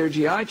ulcerated their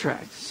GI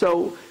tract.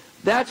 So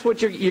that's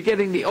what you're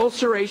getting, the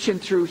ulceration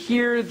through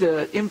here,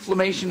 the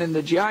inflammation in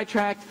the GI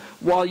tract,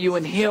 while you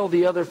inhale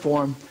the other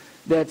form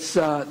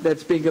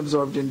that's being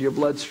absorbed into your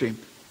bloodstream.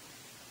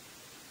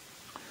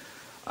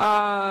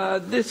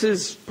 This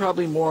is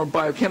probably more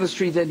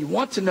biochemistry than you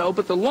want to know,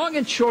 but the long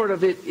and short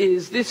of it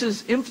is this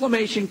is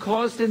inflammation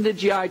caused in the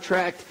GI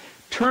tract,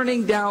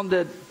 turning down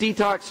the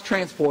detox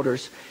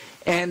transporters.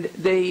 And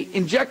they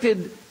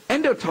injected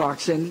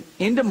endotoxin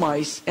into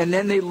mice, and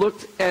then they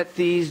looked at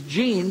these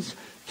genes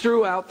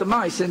throughout the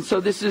mice. And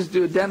so this is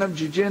duodenum,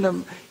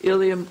 jejunum,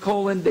 ileum,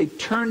 colon. They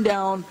turned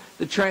down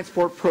the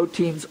transport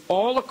proteins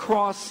all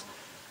across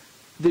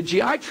the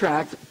GI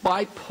tract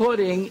by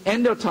putting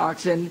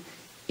endotoxin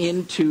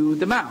into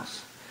the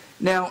mouse.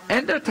 Now,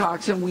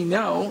 endotoxin, we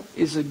know,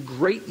 is a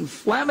great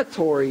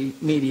inflammatory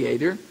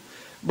mediator,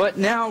 but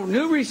now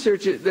new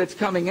research that's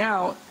coming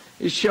out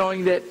is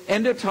showing that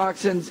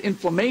endotoxin's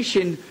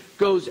inflammation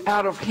goes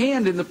out of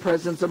hand in the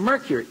presence of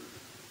mercury.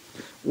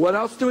 What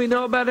else do we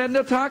know about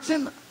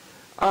endotoxin?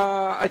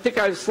 I think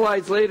I have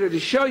slides later to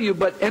show you,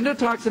 but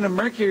endotoxin and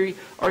mercury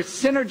are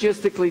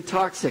synergistically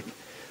toxic.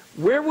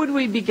 Where would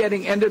we be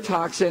getting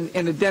endotoxin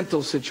in a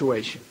dental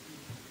situation?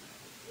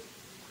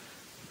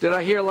 Did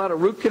I hear a lot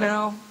of root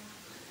canal?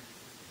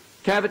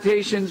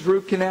 Cavitations,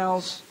 root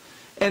canals.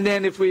 And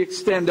then if we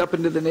extend up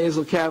into the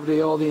nasal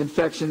cavity, all the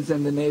infections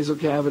in the nasal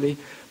cavity.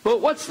 But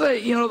what's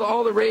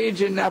all the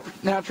rage in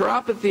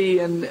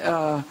naturopathy and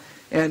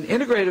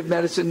integrative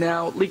medicine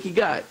now? Leaky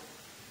gut.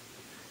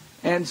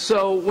 And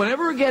so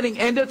whenever we're getting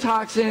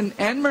endotoxin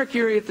and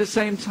mercury at the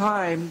same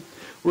time,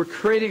 we're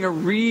creating a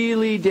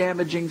really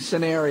damaging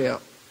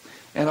scenario.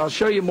 And I'll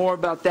show you more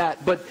about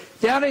that. But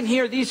down in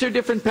here, these are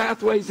different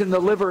pathways in the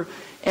liver.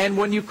 And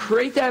when you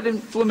create that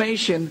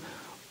inflammation,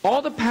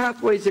 all the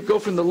pathways that go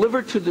from the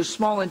liver to the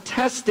small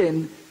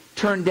intestine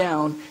turn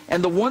down,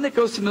 and the one that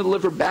goes from the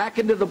liver back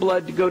into the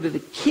blood to go to the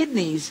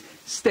kidneys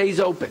stays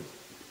open.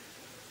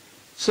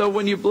 So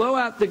when you blow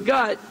out the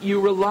gut, you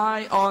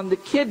rely on the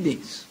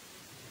kidneys.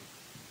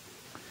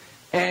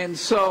 And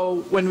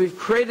so when we've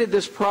created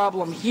this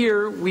problem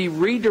here, we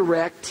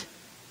redirect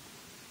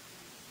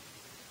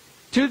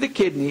to the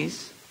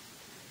kidneys,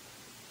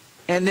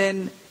 and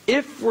then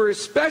if we're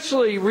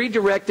especially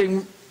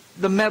redirecting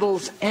the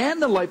metals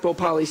and the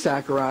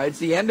lipopolysaccharides,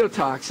 the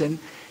endotoxin,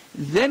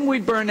 then we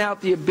burn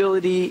out the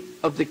ability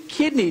of the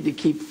kidney to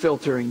keep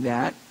filtering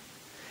that.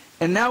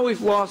 And now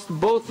we've lost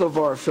both of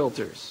our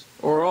filters,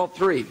 or all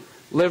three: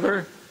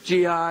 liver,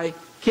 GI,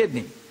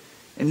 kidney.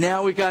 And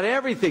now we've got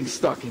everything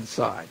stuck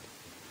inside.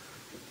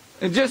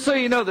 And just so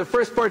you know, the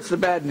first part's the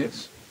bad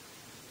news.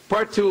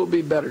 Part 2 will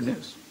be better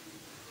news.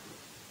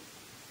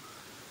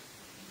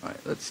 All right,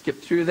 let's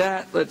skip through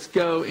that. Let's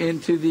go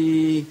into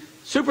the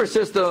super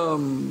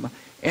system.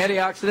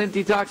 Antioxidant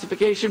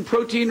detoxification,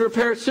 protein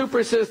repair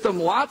super system.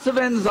 Lots of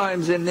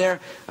enzymes in there.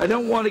 I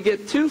don't want to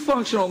get too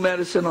functional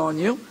medicine on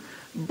you,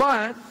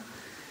 but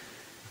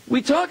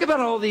we talk about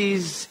all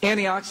these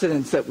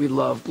antioxidants that we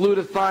love.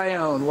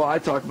 Glutathione. Well, I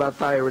talk about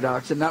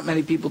thyroidoxin. Not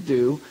many people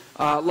do.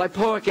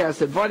 Lipoic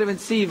acid, vitamin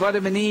C,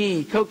 vitamin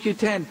E,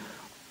 CoQ10.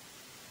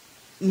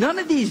 None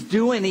of these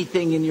do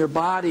anything in your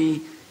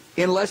body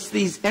unless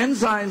these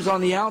enzymes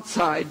on the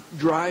outside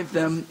drive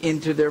them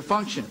into their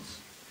functions.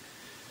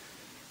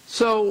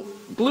 So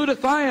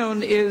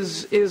glutathione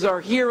is our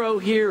hero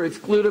here. It's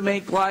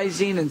glutamate,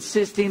 glycine, and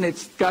cysteine.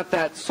 It's got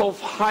that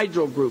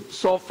sulfhydryl group,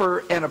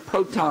 sulfur and a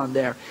proton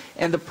there.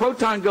 And the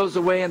proton goes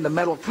away and the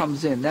metal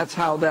comes in. That's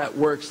how that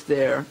works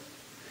there.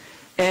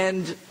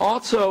 And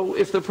also,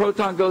 if the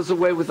proton goes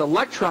away with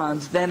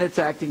electrons, then it's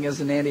acting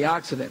as an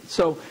antioxidant.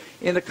 So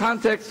in the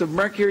context of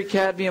mercury,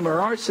 cadmium, or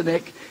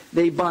arsenic,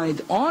 they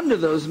bind onto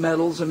those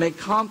metals and make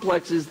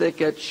complexes that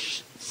get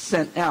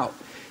sent out.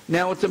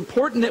 Now, it's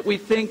important that we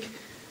think,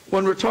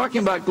 when we're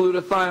talking about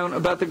glutathione,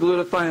 about the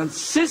glutathione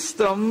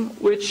system,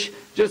 which,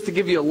 just to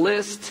give you a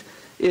list,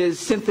 is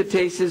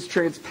synthetases,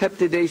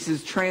 transpeptidases,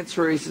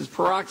 transferases,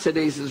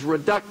 peroxidases,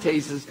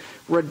 reductases,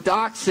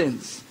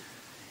 redoxins,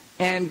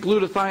 and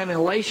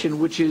glutathionylation,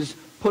 which is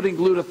putting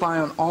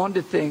glutathione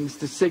onto things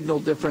to signal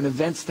different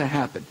events to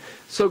happen.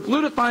 So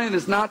glutathione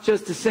is not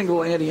just a single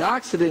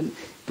antioxidant.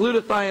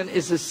 Glutathione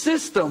is a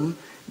system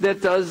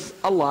that does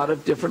a lot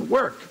of different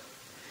work.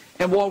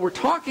 And while we're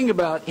talking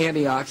about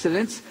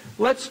antioxidants,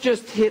 let's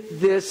just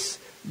hit this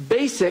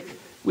basic.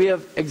 We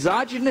have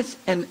exogenous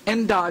and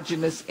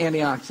endogenous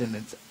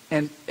antioxidants.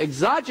 And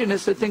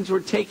exogenous are things we're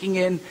taking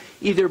in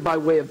either by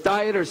way of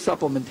diet or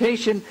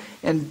supplementation.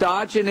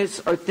 Endogenous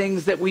are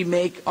things that we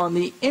make on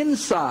the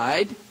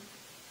inside.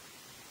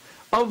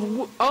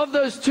 Of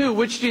those two,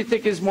 which do you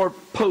think is more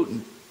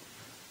potent?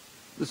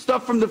 The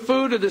stuff from the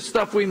food or the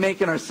stuff we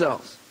make in our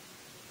cells?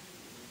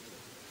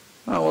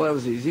 Oh, well, that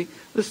was easy.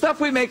 The stuff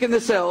we make in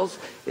the cells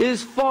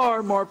is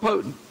far more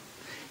potent.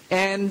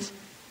 And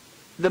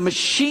the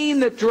machine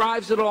that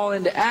drives it all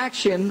into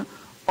action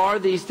are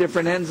these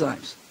different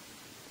enzymes.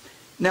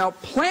 Now,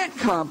 plant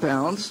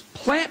compounds,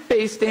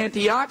 plant-based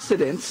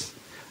antioxidants,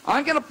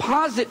 I'm going to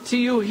posit to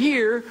you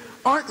here,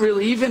 aren't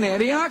really even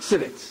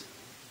antioxidants.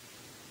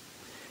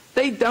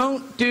 They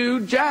don't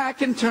do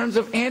jack in terms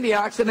of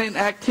antioxidant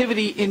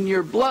activity in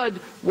your blood.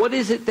 What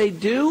is it they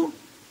do?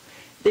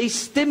 they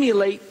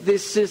stimulate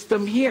this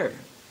system here.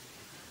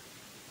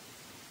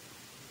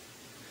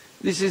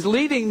 This is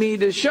leading me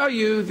to show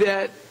you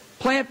that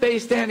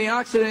plant-based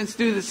antioxidants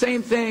do the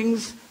same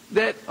things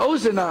that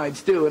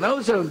ozonides do and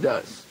ozone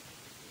does.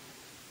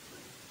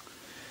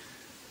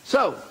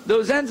 So,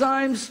 those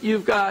enzymes,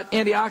 you've got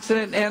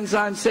antioxidant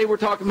enzymes. Say we're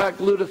talking about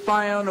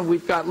glutathione, and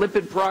we've got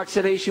lipid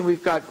peroxidation.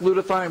 We've got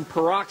glutathione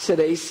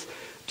peroxidase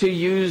to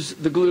use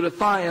the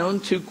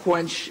glutathione to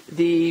quench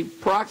the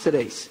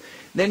peroxidase.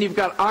 Then you've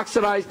got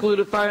oxidized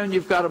glutathione.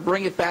 You've got to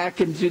bring it back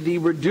into the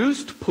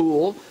reduced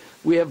pool.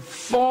 We have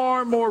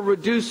far more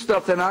reduced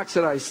stuff than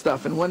oxidized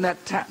stuff, and when that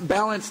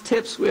balance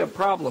tips, we have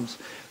problems.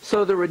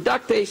 So the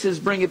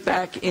reductases bring it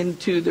back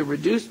into the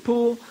reduced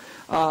pool.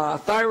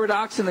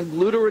 Thyroidoxin and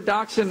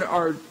glutaredoxin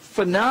are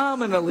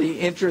phenomenally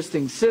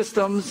interesting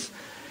systems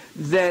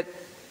that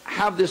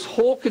have this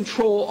whole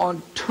control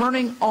on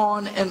turning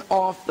on and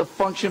off the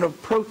function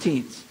of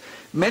proteins.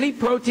 Many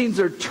proteins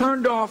are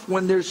turned off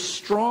when there's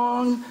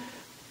strong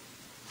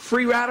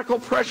free radical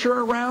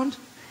pressure around,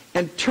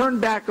 and turned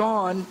back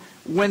on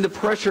when the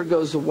pressure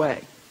goes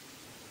away.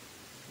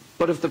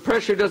 But if the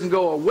pressure doesn't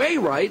go away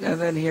right, and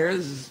then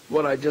here's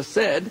what I just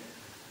said.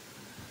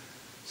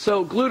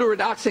 So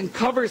glutaredoxin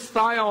covers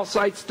thiol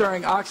sites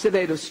during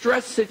oxidative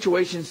stress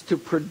situations to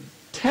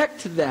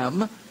protect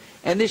them,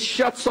 and this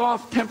shuts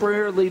off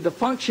temporarily the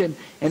function,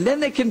 and then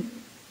they can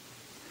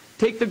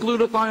take the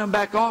glutathione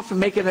back off and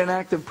make it an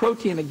active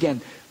protein again.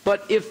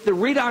 But if the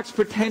redox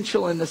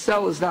potential in the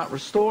cell is not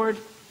restored,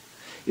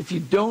 if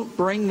you don't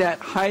bring that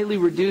highly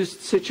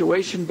reduced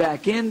situation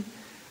back in,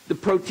 the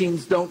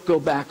proteins don't go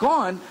back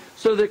on,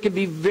 so there can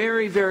be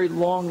very, very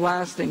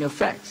long-lasting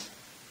effects.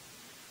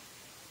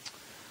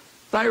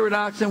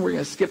 Thyroidoxin, we're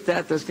going to skip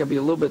that. That's going to be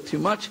a little bit too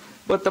much.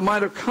 But the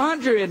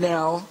mitochondria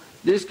now,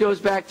 this goes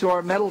back to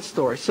our metal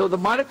story. So the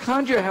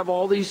mitochondria have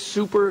all these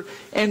super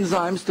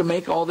enzymes to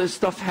make all this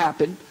stuff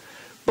happen,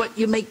 but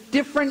you make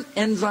different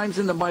enzymes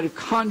in the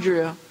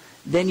mitochondria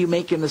than you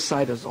make in the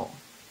cytosol.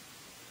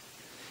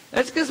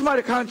 That's because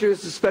mitochondria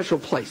is a special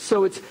place.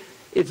 So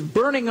it's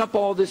burning up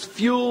all this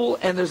fuel,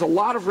 and there's a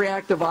lot of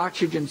reactive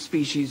oxygen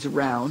species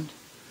around.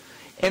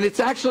 And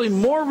it's actually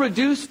more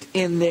reduced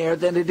in there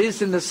than it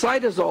is in the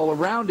cytosol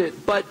around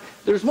it, but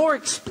there's more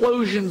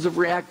explosions of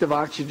reactive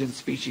oxygen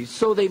species.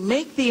 So they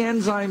make the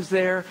enzymes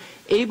there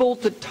able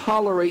to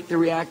tolerate the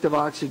reactive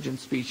oxygen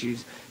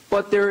species,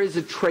 but there is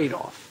a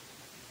trade-off.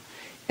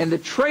 And the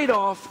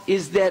trade-off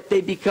is that they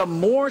become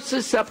more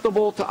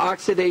susceptible to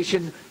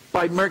oxidation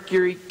by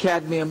mercury,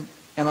 cadmium,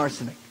 and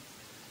arsenic.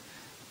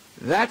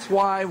 That's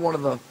why one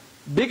of the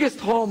biggest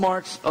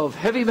hallmarks of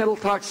heavy metal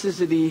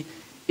toxicity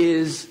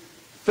is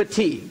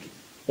fatigue,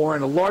 or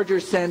in a larger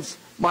sense,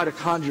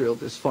 mitochondrial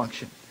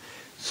dysfunction.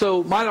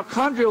 So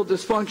mitochondrial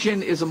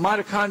dysfunction is a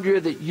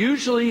mitochondria that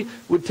usually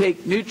would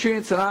take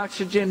nutrients and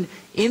oxygen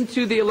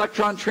into the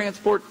electron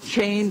transport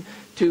chain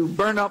to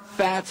burn up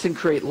fats and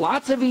create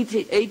lots of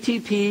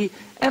ATP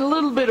and a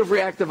little bit of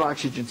reactive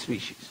oxygen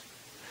species.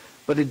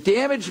 But a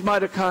damaged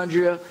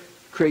mitochondria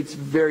creates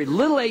very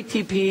little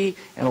ATP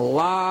and a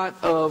lot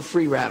of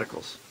free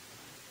radicals,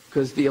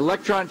 because the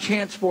electron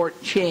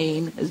transport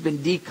chain has been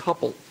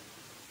decoupled.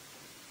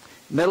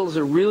 Metals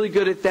are really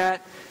good at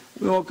that.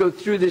 We won't go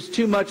through this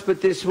too much, but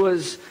this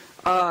was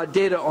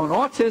data on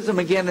autism,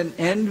 again, an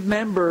end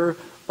member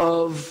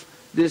of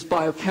this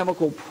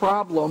biochemical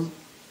problem.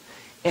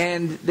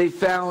 And they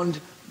found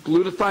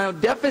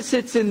glutathione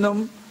deficits in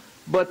them,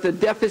 but the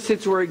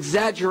deficits were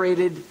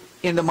exaggerated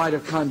in the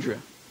mitochondria.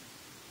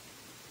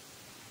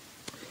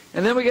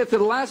 And then we get to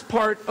the last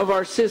part of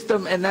our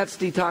system, and that's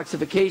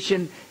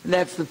detoxification, and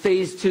that's the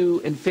phase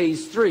 2 and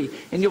phase 3.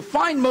 And you'll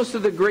find most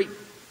of the great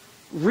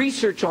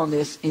research on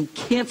this in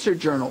cancer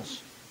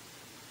journals.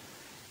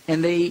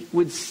 And they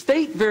would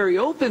state very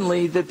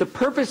openly that the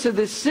purpose of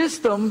this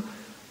system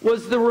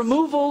was the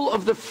removal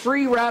of the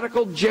free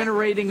radical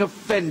generating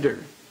offender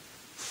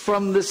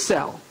from the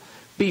cell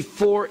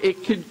before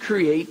it could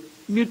create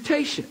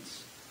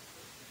mutations.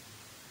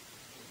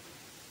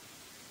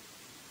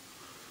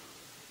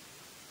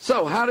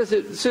 So how does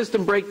the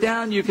system break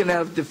down? You can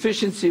have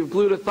deficiency of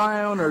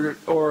glutathione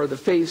or the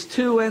phase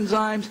 2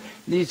 enzymes.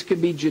 These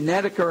could be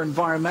genetic or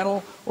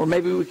environmental, or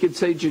maybe we could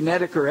say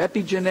genetic or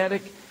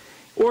epigenetic.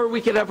 Or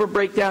we could have a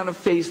breakdown of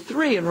phase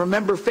 3. And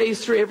remember,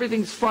 phase 3,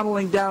 everything's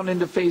funneling down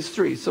into phase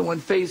 3. So when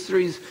phase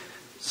 3's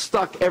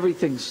stuck,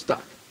 everything's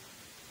stuck.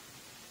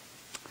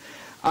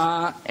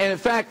 And in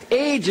fact,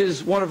 age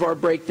is one of our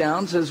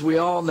breakdowns, as we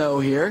all know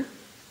here.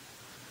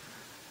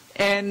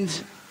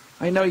 And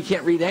I know you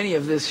can't read any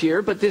of this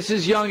here, but this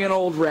is young and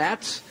old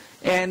rats.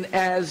 And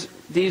as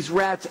these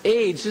rats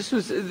age, this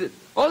was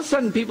all of a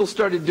sudden people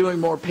started doing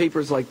more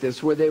papers like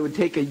this, where they would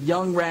take a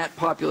young rat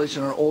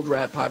population or an old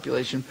rat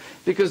population,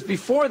 because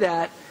before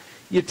that,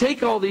 you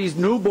take all these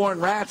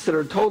newborn rats that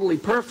are totally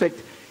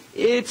perfect,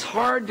 it's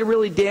hard to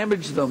really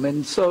damage them.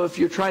 And so if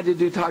you're trying to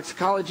do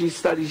toxicology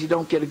studies, you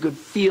don't get a good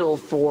feel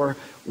for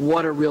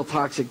what a real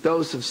toxic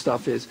dose of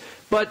stuff is.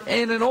 But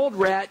in an old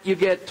rat, you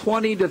get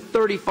 20 to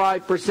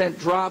 35%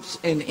 drops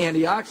in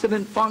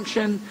antioxidant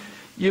function.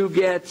 You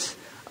get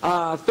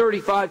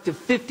 35 to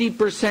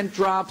 50%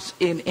 drops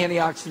in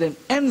antioxidant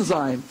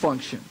enzyme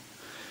function.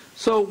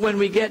 So when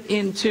we get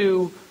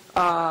into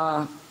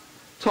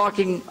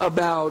talking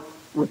about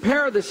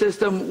repair of the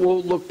system,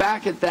 we'll look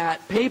back at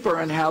that paper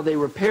and how they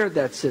repaired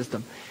that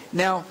system.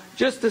 Now,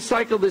 just to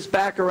cycle this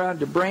back around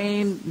to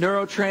brain,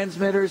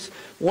 neurotransmitters,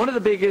 one of the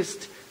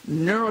biggest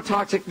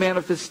neurotoxic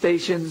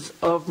manifestations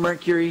of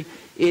mercury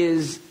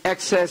is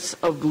excess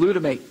of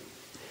glutamate,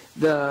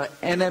 the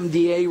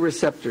NMDA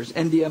receptors,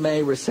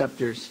 NDMA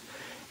receptors.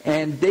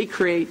 And they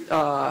create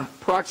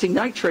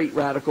peroxynitrate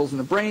radicals in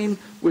the brain,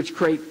 which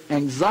create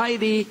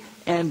anxiety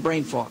and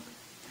brain fog.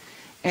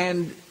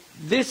 And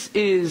this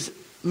is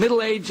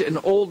middle-aged and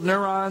old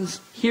neurons.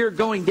 Here,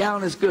 going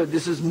down is good.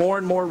 This is more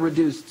and more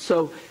reduced.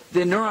 So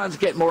the neurons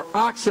get more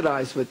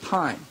oxidized with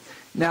time.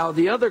 Now,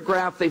 the other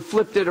graph, they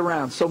flipped it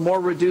around. So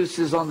more reduced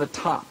is on the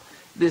top.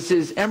 This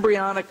is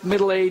embryonic,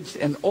 middle-aged,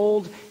 and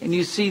old. And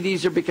you see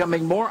these are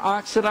becoming more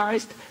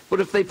oxidized. But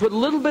if they put a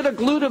little bit of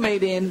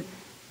glutamate in,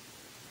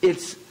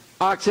 it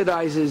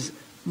oxidizes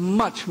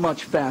much,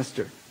 much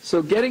faster.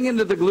 So getting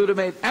into the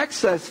glutamate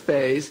excess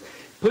phase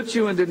puts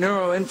you into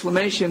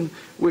neuroinflammation,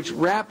 which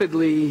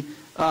rapidly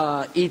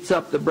eats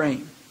up the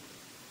brain.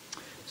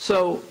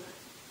 So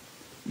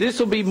this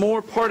will be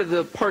more part of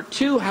the part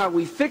 2, how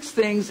we fix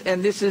things,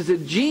 and this is a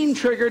gene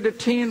trigger to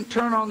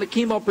turn on the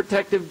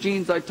chemoprotective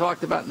genes I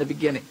talked about in the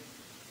beginning.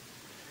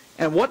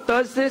 And what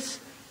does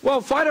this?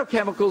 Well,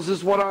 phytochemicals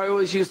is what I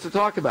always used to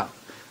talk about.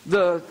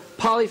 The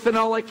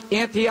polyphenolic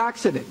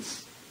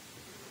antioxidants.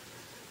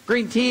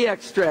 Green tea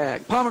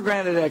extract,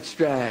 pomegranate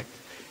extract,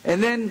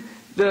 and then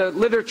the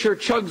literature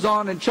chugs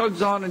on and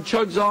chugs on and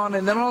chugs on,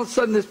 and then all of a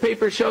sudden this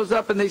paper shows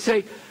up and they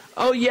say,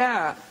 oh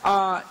yeah,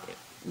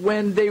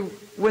 when the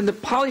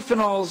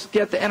polyphenols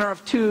get the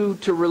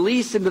NRF2 to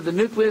release into the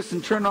nucleus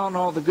and turn on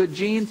all the good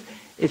genes,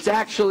 it's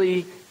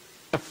actually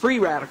a free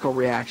radical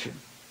reaction.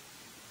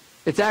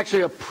 It's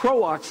actually a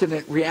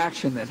pro-oxidant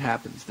reaction that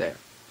happens there,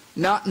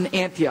 not an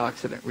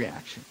antioxidant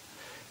reaction.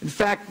 In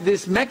fact,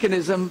 this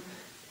mechanism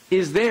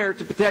is there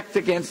to protect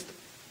against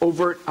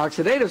overt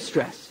oxidative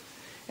stress.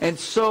 And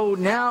so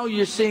now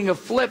you're seeing a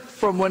flip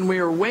from when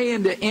we were way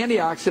into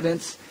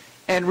antioxidants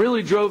and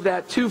really drove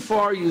that too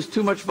far, used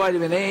too much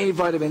vitamin A,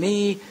 vitamin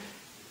E,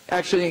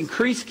 actually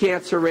increased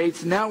cancer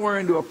rates. Now we're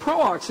into a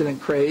pro-oxidant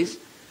craze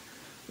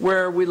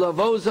where we love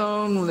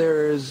ozone.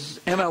 There's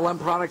MLM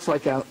products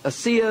like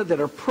ASEA that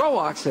are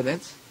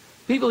pro-oxidants.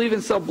 People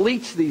even sell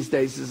bleach these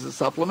days as a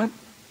supplement.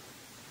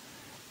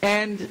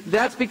 And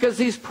that's because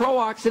these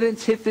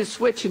pro-oxidants hit this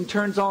switch and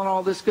turns on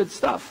all this good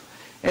stuff.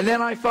 And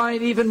then I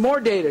find even more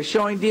data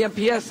showing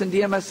DMPS and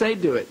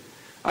DMSA do it.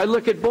 I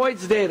look at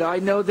Boyd's data. I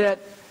know that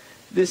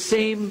the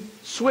same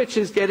switch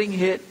is getting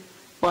hit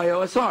by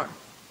OSR.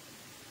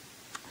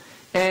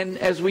 And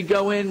as we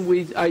go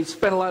in, I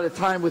spend a lot of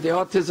time with the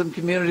autism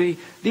community.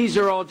 These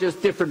are all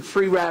just different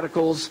free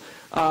radicals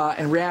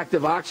and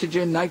reactive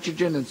oxygen,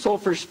 nitrogen, and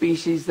sulfur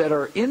species that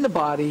are in the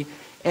body,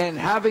 and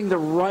having the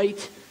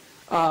right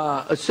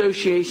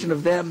association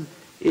of them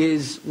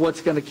is what's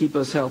going to keep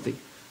us healthy.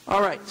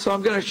 All right, so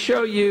I'm going to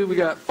show you, we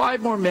got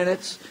 5 more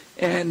minutes,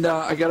 and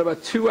I got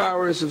about 2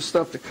 hours of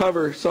stuff to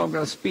cover, so I'm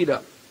going to speed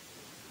up.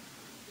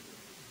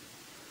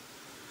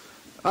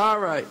 All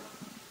right,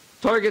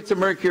 targets of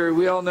mercury,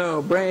 we all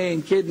know,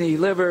 brain, kidney,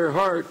 liver,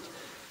 heart,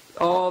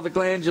 all the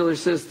glandular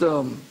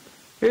system.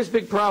 Here's a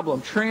big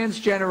problem,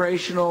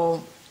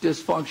 transgenerational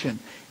dysfunction.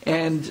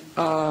 And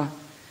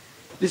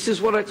this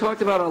is what I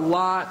talked about a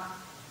lot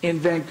in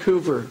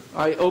Vancouver.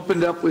 I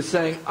opened up with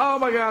saying, oh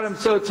my God, I'm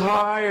so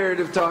tired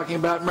of talking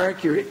about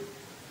mercury.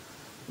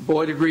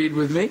 Boyd agreed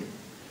with me.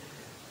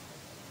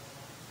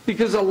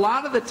 Because a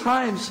lot of the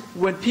times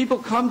when people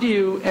come to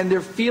you and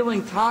they're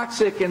feeling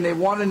toxic and they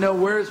want to know,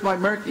 where's my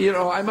mercury, you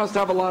know, I must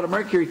have a lot of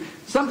mercury.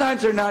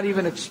 Sometimes they're not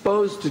even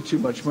exposed to too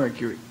much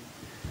mercury.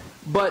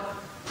 But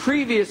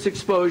previous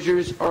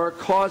exposures are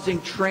causing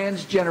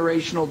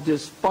transgenerational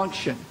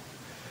dysfunction.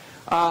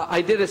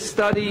 I did a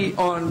study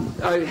on,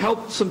 I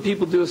helped some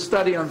people do a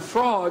study on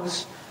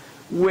frogs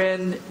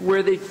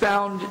where they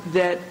found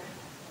that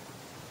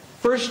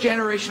first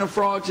generation of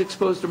frogs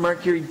exposed to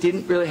mercury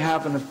didn't really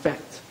have an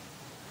effect.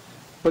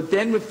 But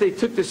then if they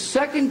took the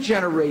second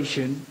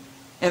generation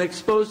and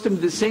exposed them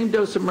to the same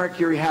dose of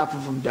mercury, half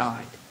of them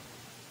died.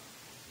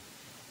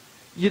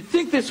 You'd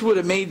think this would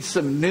have made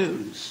some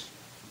news.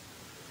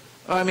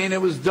 I mean, it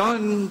was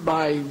done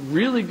by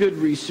really good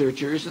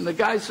researchers, and the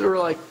guys were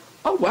like,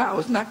 oh, wow,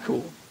 isn't that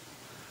cool?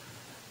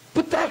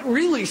 But that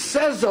really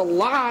says a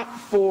lot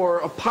for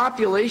a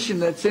population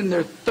that's in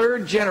their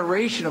 3rd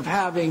generation of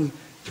having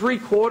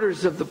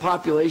 3/4 of the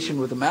population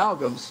with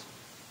amalgams.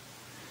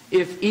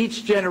 If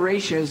each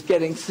generation is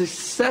getting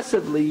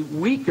successively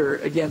weaker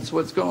against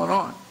what's going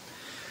on.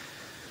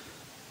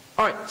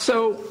 All right,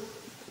 so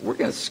we're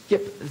going to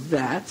skip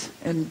that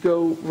and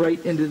go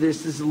right into this.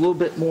 This is a little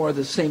bit more of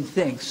the same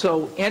thing.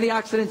 So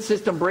antioxidant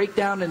system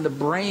breakdown in the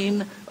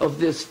brain of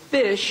this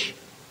fish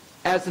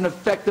as an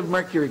effect of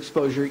mercury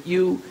exposure.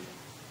 You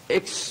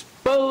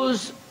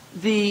expose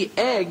the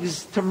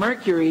eggs to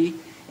mercury,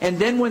 And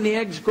then when the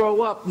eggs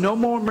grow up, no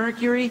more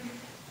mercury,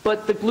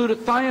 but the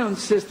glutathione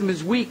system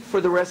is weak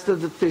for the rest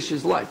of the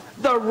fish's life.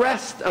 The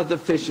rest of the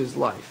fish's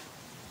life.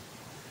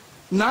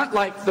 Not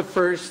like the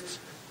first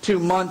 2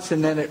 months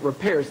and then it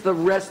repairs. The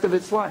rest of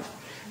its life.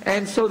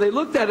 And so they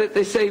looked at it,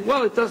 they say,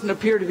 well, it doesn't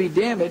appear to be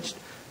damaged,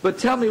 but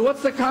tell me,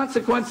 what's the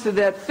consequence to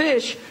that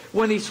fish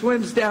when he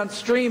swims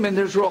downstream and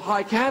there's real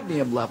high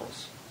cadmium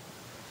levels?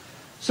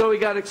 So he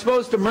got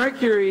exposed to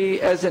mercury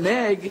as an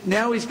egg.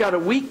 Now he's got a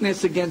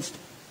weakness against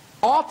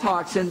all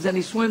toxins, and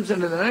he swims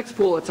into the next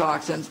pool of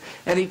toxins,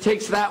 and he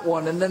takes that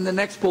one, and then the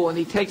next pool, and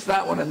he takes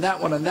that one, and that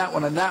one, and that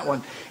one, and that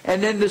one.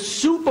 And then the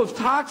soup of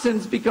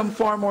toxins become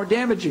far more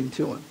damaging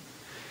to him.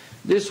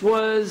 This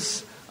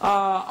was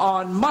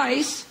on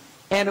mice,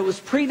 and it was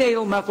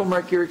prenatal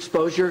methylmercury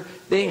exposure.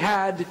 They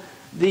had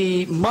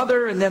the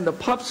mother and then the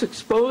pups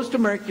exposed to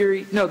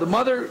mercury. No, the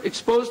mother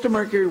exposed to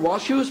mercury while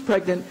she was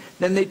pregnant.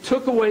 Then they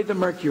took away the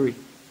mercury.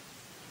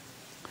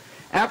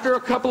 After a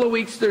couple of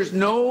weeks, there's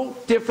no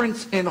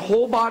difference in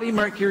whole body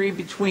mercury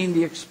between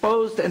the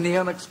exposed and the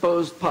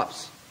unexposed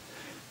pups.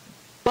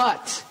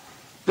 But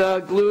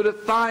the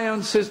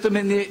glutathione system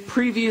in the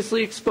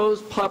previously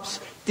exposed pups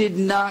did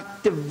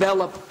not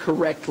develop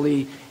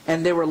correctly,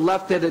 and they were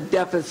left at a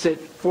deficit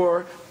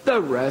for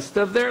the rest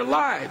of their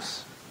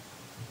lives.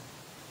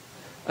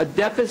 A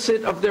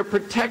deficit of their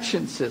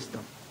protection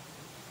system.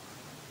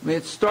 I mean,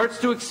 it starts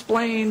to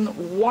explain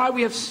why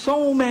we have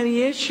so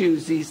many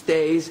issues these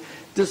days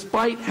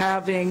despite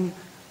having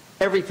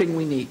everything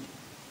we need.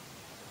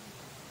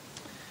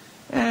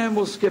 And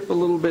we'll skip a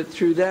little bit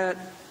through that.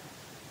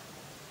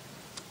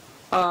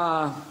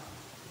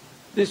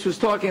 This was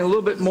talking a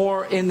little bit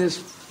more in this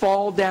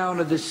fall down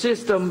of the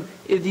system,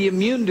 in the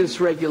immune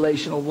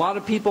dysregulation. A lot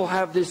of people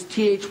have this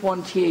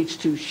Th1,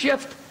 Th2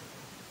 shift.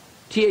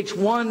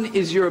 Th1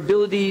 is your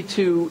ability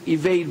to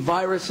evade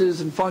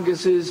viruses and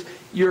funguses.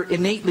 You're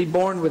innately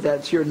born with that.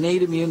 It's your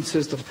innate immune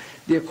system.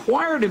 The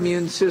acquired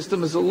immune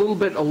system is a little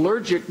bit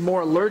allergic,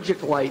 more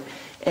allergic-like,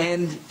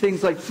 and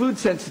things like food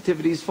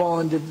sensitivities fall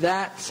into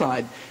that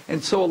side.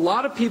 And so a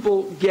lot of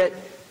people get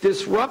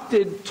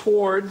disrupted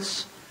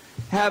towards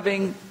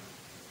having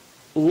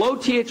low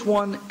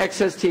Th1,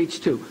 excess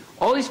Th2.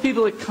 All these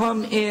people that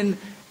come in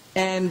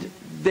and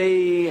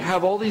they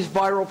have all these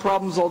viral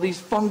problems, all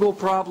these fungal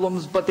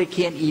problems, but they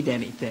can't eat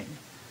anything.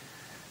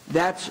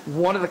 That's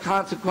one of the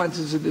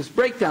consequences of this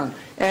breakdown.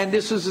 And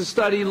this is a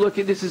study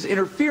looking, this is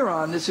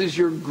interferon, this is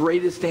your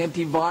greatest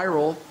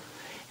antiviral.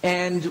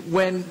 And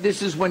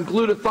this is when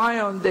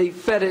glutathione, they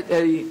fed it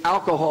an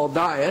alcohol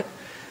diet.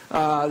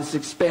 This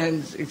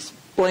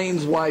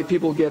explains why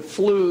people get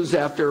flus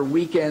after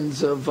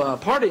weekends of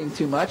partying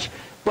too much.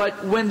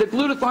 But when the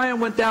glutathione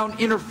went down,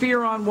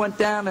 interferon went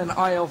down, and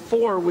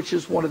IL-4, which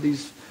is one of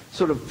these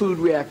sort of food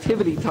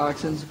reactivity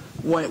toxins,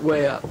 went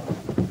way up.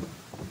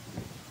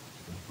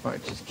 All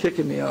right, she's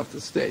kicking me off the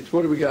stage.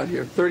 What do we got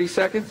here? 30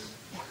 seconds?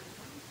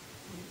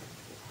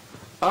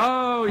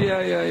 Oh,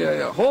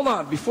 yeah. Hold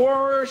on.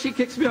 Before she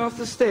kicks me off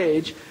the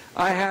stage,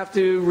 I have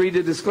to read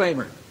a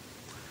disclaimer.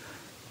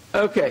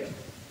 Okay.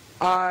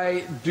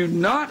 I do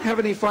not have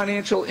any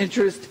financial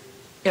interest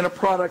in a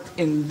product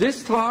in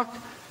this talk.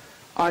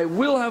 I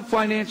will have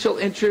financial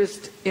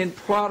interest in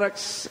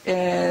products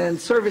and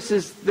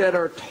services that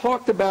are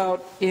talked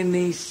about in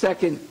the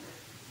second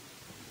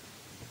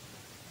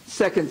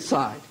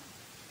side.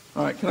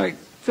 All right, can I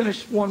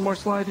finish one more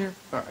slide here?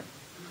 All right.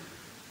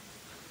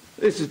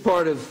 This is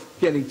part of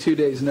getting 2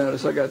 days'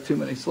 notice. I got too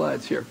many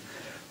slides here.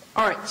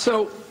 All right,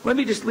 so let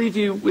me just leave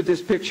you with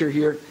this picture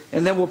here,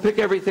 and then we'll pick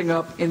everything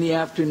up in the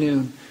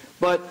afternoon.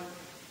 But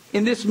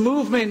in this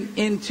movement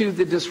into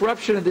the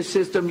disruption of the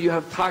system, you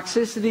have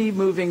toxicity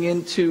moving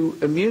into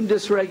immune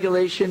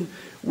dysregulation,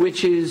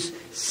 which is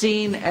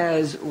seen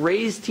as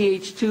raised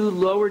Th2,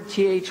 lowered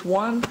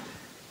Th1,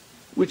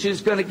 which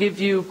is going to give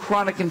you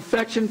chronic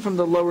infection from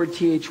the lowered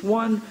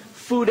Th1,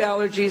 food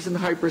allergies and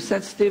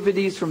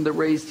hypersensitivities from the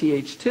raised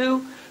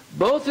Th2,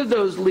 both of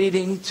those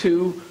leading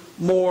to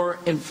more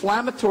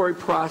inflammatory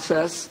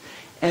process,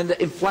 and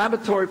the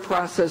inflammatory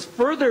process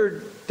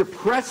further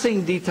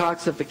depressing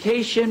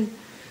detoxification.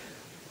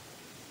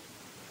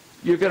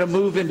 You're going to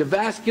move into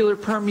vascular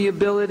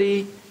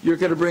permeability. You're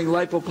going to bring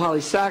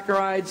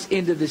lipopolysaccharides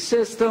into the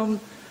system.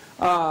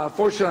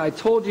 Fortunately, I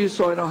told you,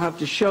 so I don't have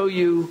to show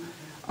you.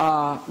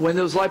 When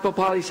those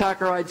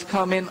lipopolysaccharides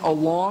come in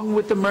along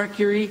with the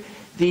mercury,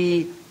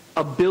 the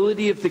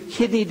ability of the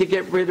kidney to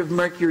get rid of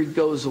mercury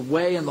goes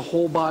away, and the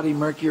whole body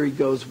mercury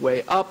goes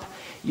way up.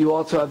 You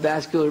also have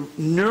neurovascular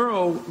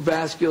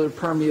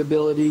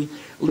permeability,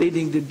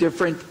 leading to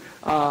different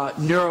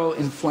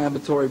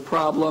neuroinflammatory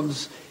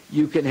problems.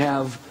 You can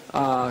have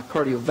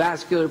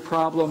cardiovascular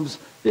problems,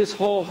 this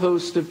whole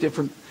host of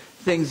different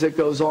things that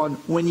goes on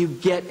when you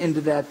get into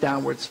that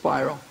downward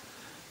spiral.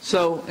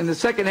 So in the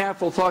second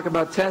half, we'll talk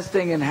about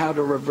testing and how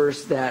to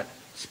reverse that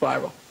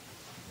spiral.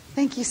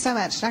 Thank you so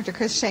much, Dr.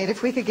 Chris Shade.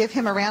 If we could give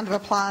him a round of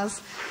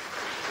applause.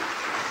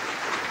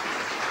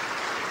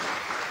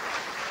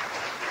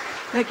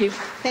 Thank you.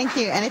 Thank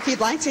you. And if you'd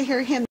like to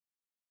hear him